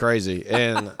it was crazy.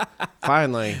 And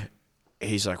finally,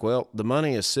 he's like, well, the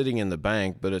money is sitting in the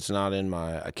bank, but it's not in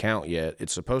my account yet.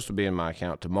 It's supposed to be in my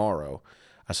account tomorrow.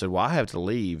 I said, well, I have to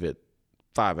leave at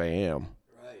 5 a.m.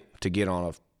 to get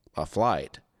on a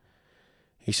flight.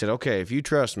 He said, okay, if you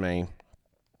trust me,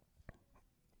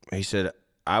 he said,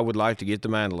 I would like to get the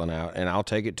mandolin out, and I'll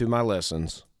take it to my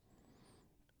lessons.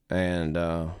 And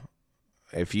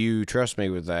if you trust me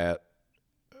with that,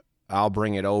 I'll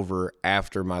bring it over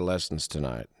after my lessons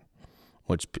tonight,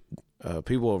 which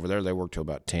people over there, they work till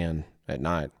about 10 at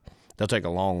night. They'll take a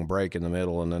long break in the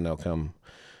middle, and then they'll come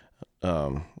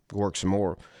work some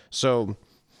more. So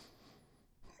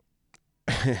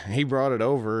he brought it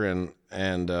over,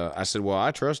 and I said, well,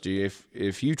 I trust you.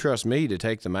 If you trust me to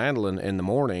take the mandolin in the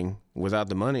morning without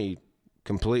the money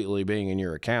completely being in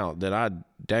your account, then I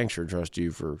dang sure trust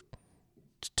you for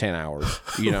 10 hours,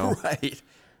 Right.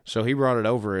 So he brought it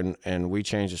over, and we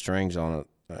changed the strings on it,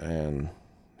 and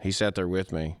he sat there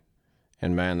with me,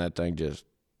 and man, that thing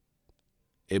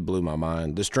it blew my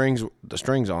mind. The strings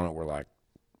on it were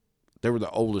they were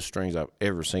the oldest strings I've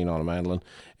ever seen on a mandolin,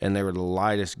 and they were the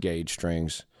lightest gauge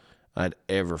strings I'd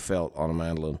ever felt on a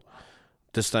mandolin.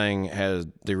 This thing has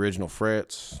the original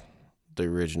frets, the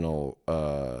original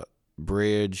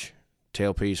bridge,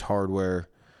 tailpiece hardware,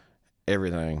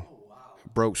 everything.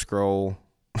 Broke scroll.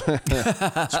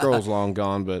 Scroll's long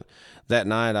gone, but that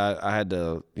night I had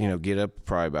to, get up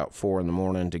probably about 4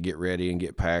 a.m. to get ready and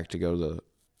get packed to go to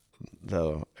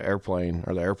the airplane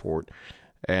or the airport.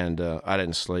 And I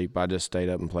didn't sleep. I just stayed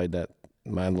up and played that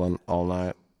mandolin all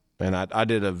night. And I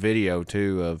did a video,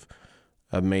 too,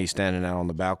 of me standing out on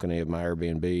the balcony of my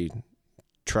Airbnb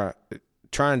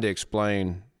trying to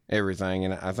explain everything.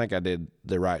 And I think I did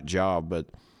the right job. But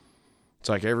it's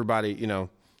like everybody,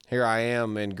 here I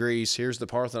am in Greece. Here's the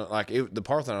Parthenon. The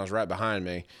Parthenon was right behind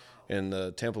me. And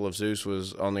the Temple of Zeus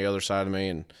was on the other side of me.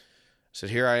 And I said,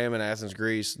 here I am in Athens,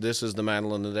 Greece. This is the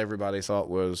mandolin that everybody thought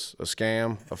was a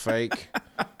scam, a fake.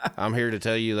 I'm here to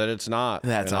tell you that it's not.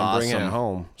 That's and I'm awesome. bringing it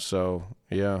home. So,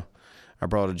 yeah, I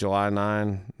brought a July 9,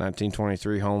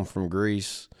 1923 home from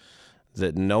Greece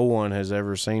that no one has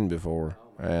ever seen before.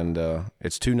 And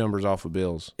it's 2 numbers off of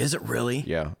Bill's. Is it really?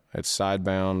 Yeah, it's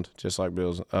sidebound, just like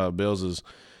Bill's. Bill's is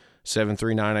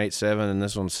 73987, and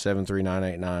this one's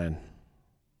 73989.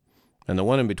 And the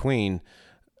one in between,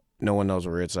 no one knows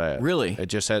where it's at. Really? It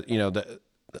just had,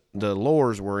 the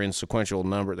lures were in sequential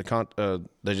number.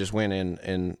 They just went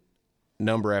in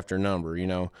number after number,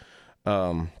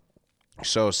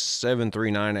 So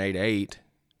 73988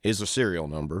 is a serial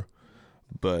number,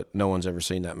 but no one's ever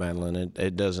seen that mandolin.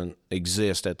 It doesn't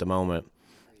exist at the moment.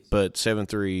 But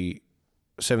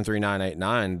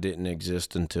 73989 didn't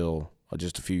exist until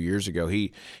just a few years ago.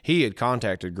 He had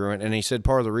contacted Gruen, and he said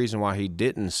part of the reason why he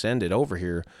didn't send it over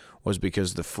here was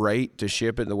because the freight to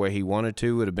ship it the way he wanted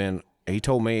to would have been, he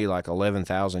told me, like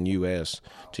 $11,000 US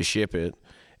to ship it.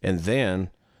 And then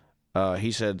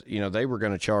he said, they were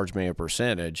going to charge me a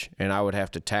percentage, and I would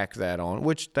have to tack that on,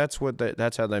 which that's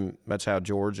how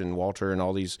George and Walter and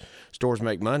all these stores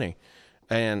make money.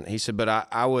 And he said, but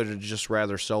I would have just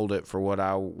rather sold it for what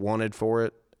I wanted for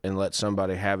it and let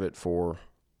somebody have it for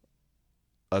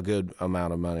a good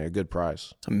amount of money, a good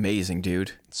price. It's amazing,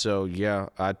 dude. So, yeah,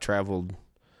 I traveled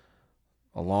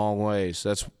a long ways.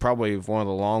 That's probably one of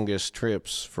the longest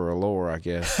trips for a lure, I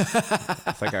guess.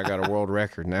 I think I got a world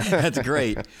record now. That's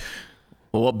great.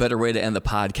 Well, what better way to end the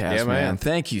podcast, Yeah, man.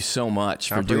 Thank you so much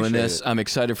for I doing appreciate this. it. I'm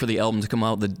excited for the album to come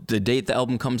out. The date the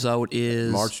album comes out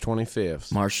is March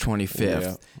 25th. March 25th.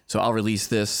 Yeah. So I'll release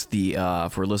this.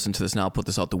 If we're listening to this now, I'll put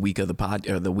this out the week of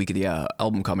the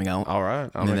album coming out. All right.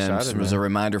 I'm and then excited, as a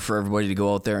reminder for everybody to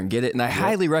go out there and get it. And I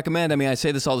highly recommend. I mean, I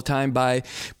say this all the time: buy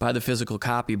the physical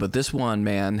copy. But this one,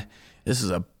 man, this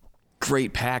is a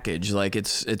great package. Like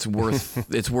it's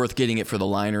worth it's worth getting it for the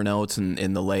liner notes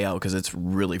and the layout because it's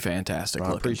really fantastic. I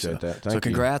looking. appreciate that. Thank so you.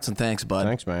 congrats and thanks, bud.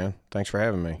 Thanks, man. Thanks for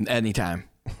having me. Anytime.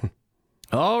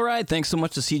 All right. Thanks so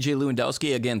much to CJ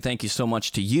Lewandowski. Again, thank you so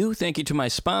much to you. Thank you to my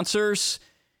sponsors.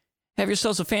 Have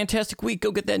yourselves a fantastic week.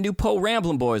 Go get that new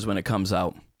Ramblin' Boys when it comes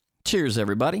out. Cheers,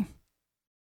 everybody.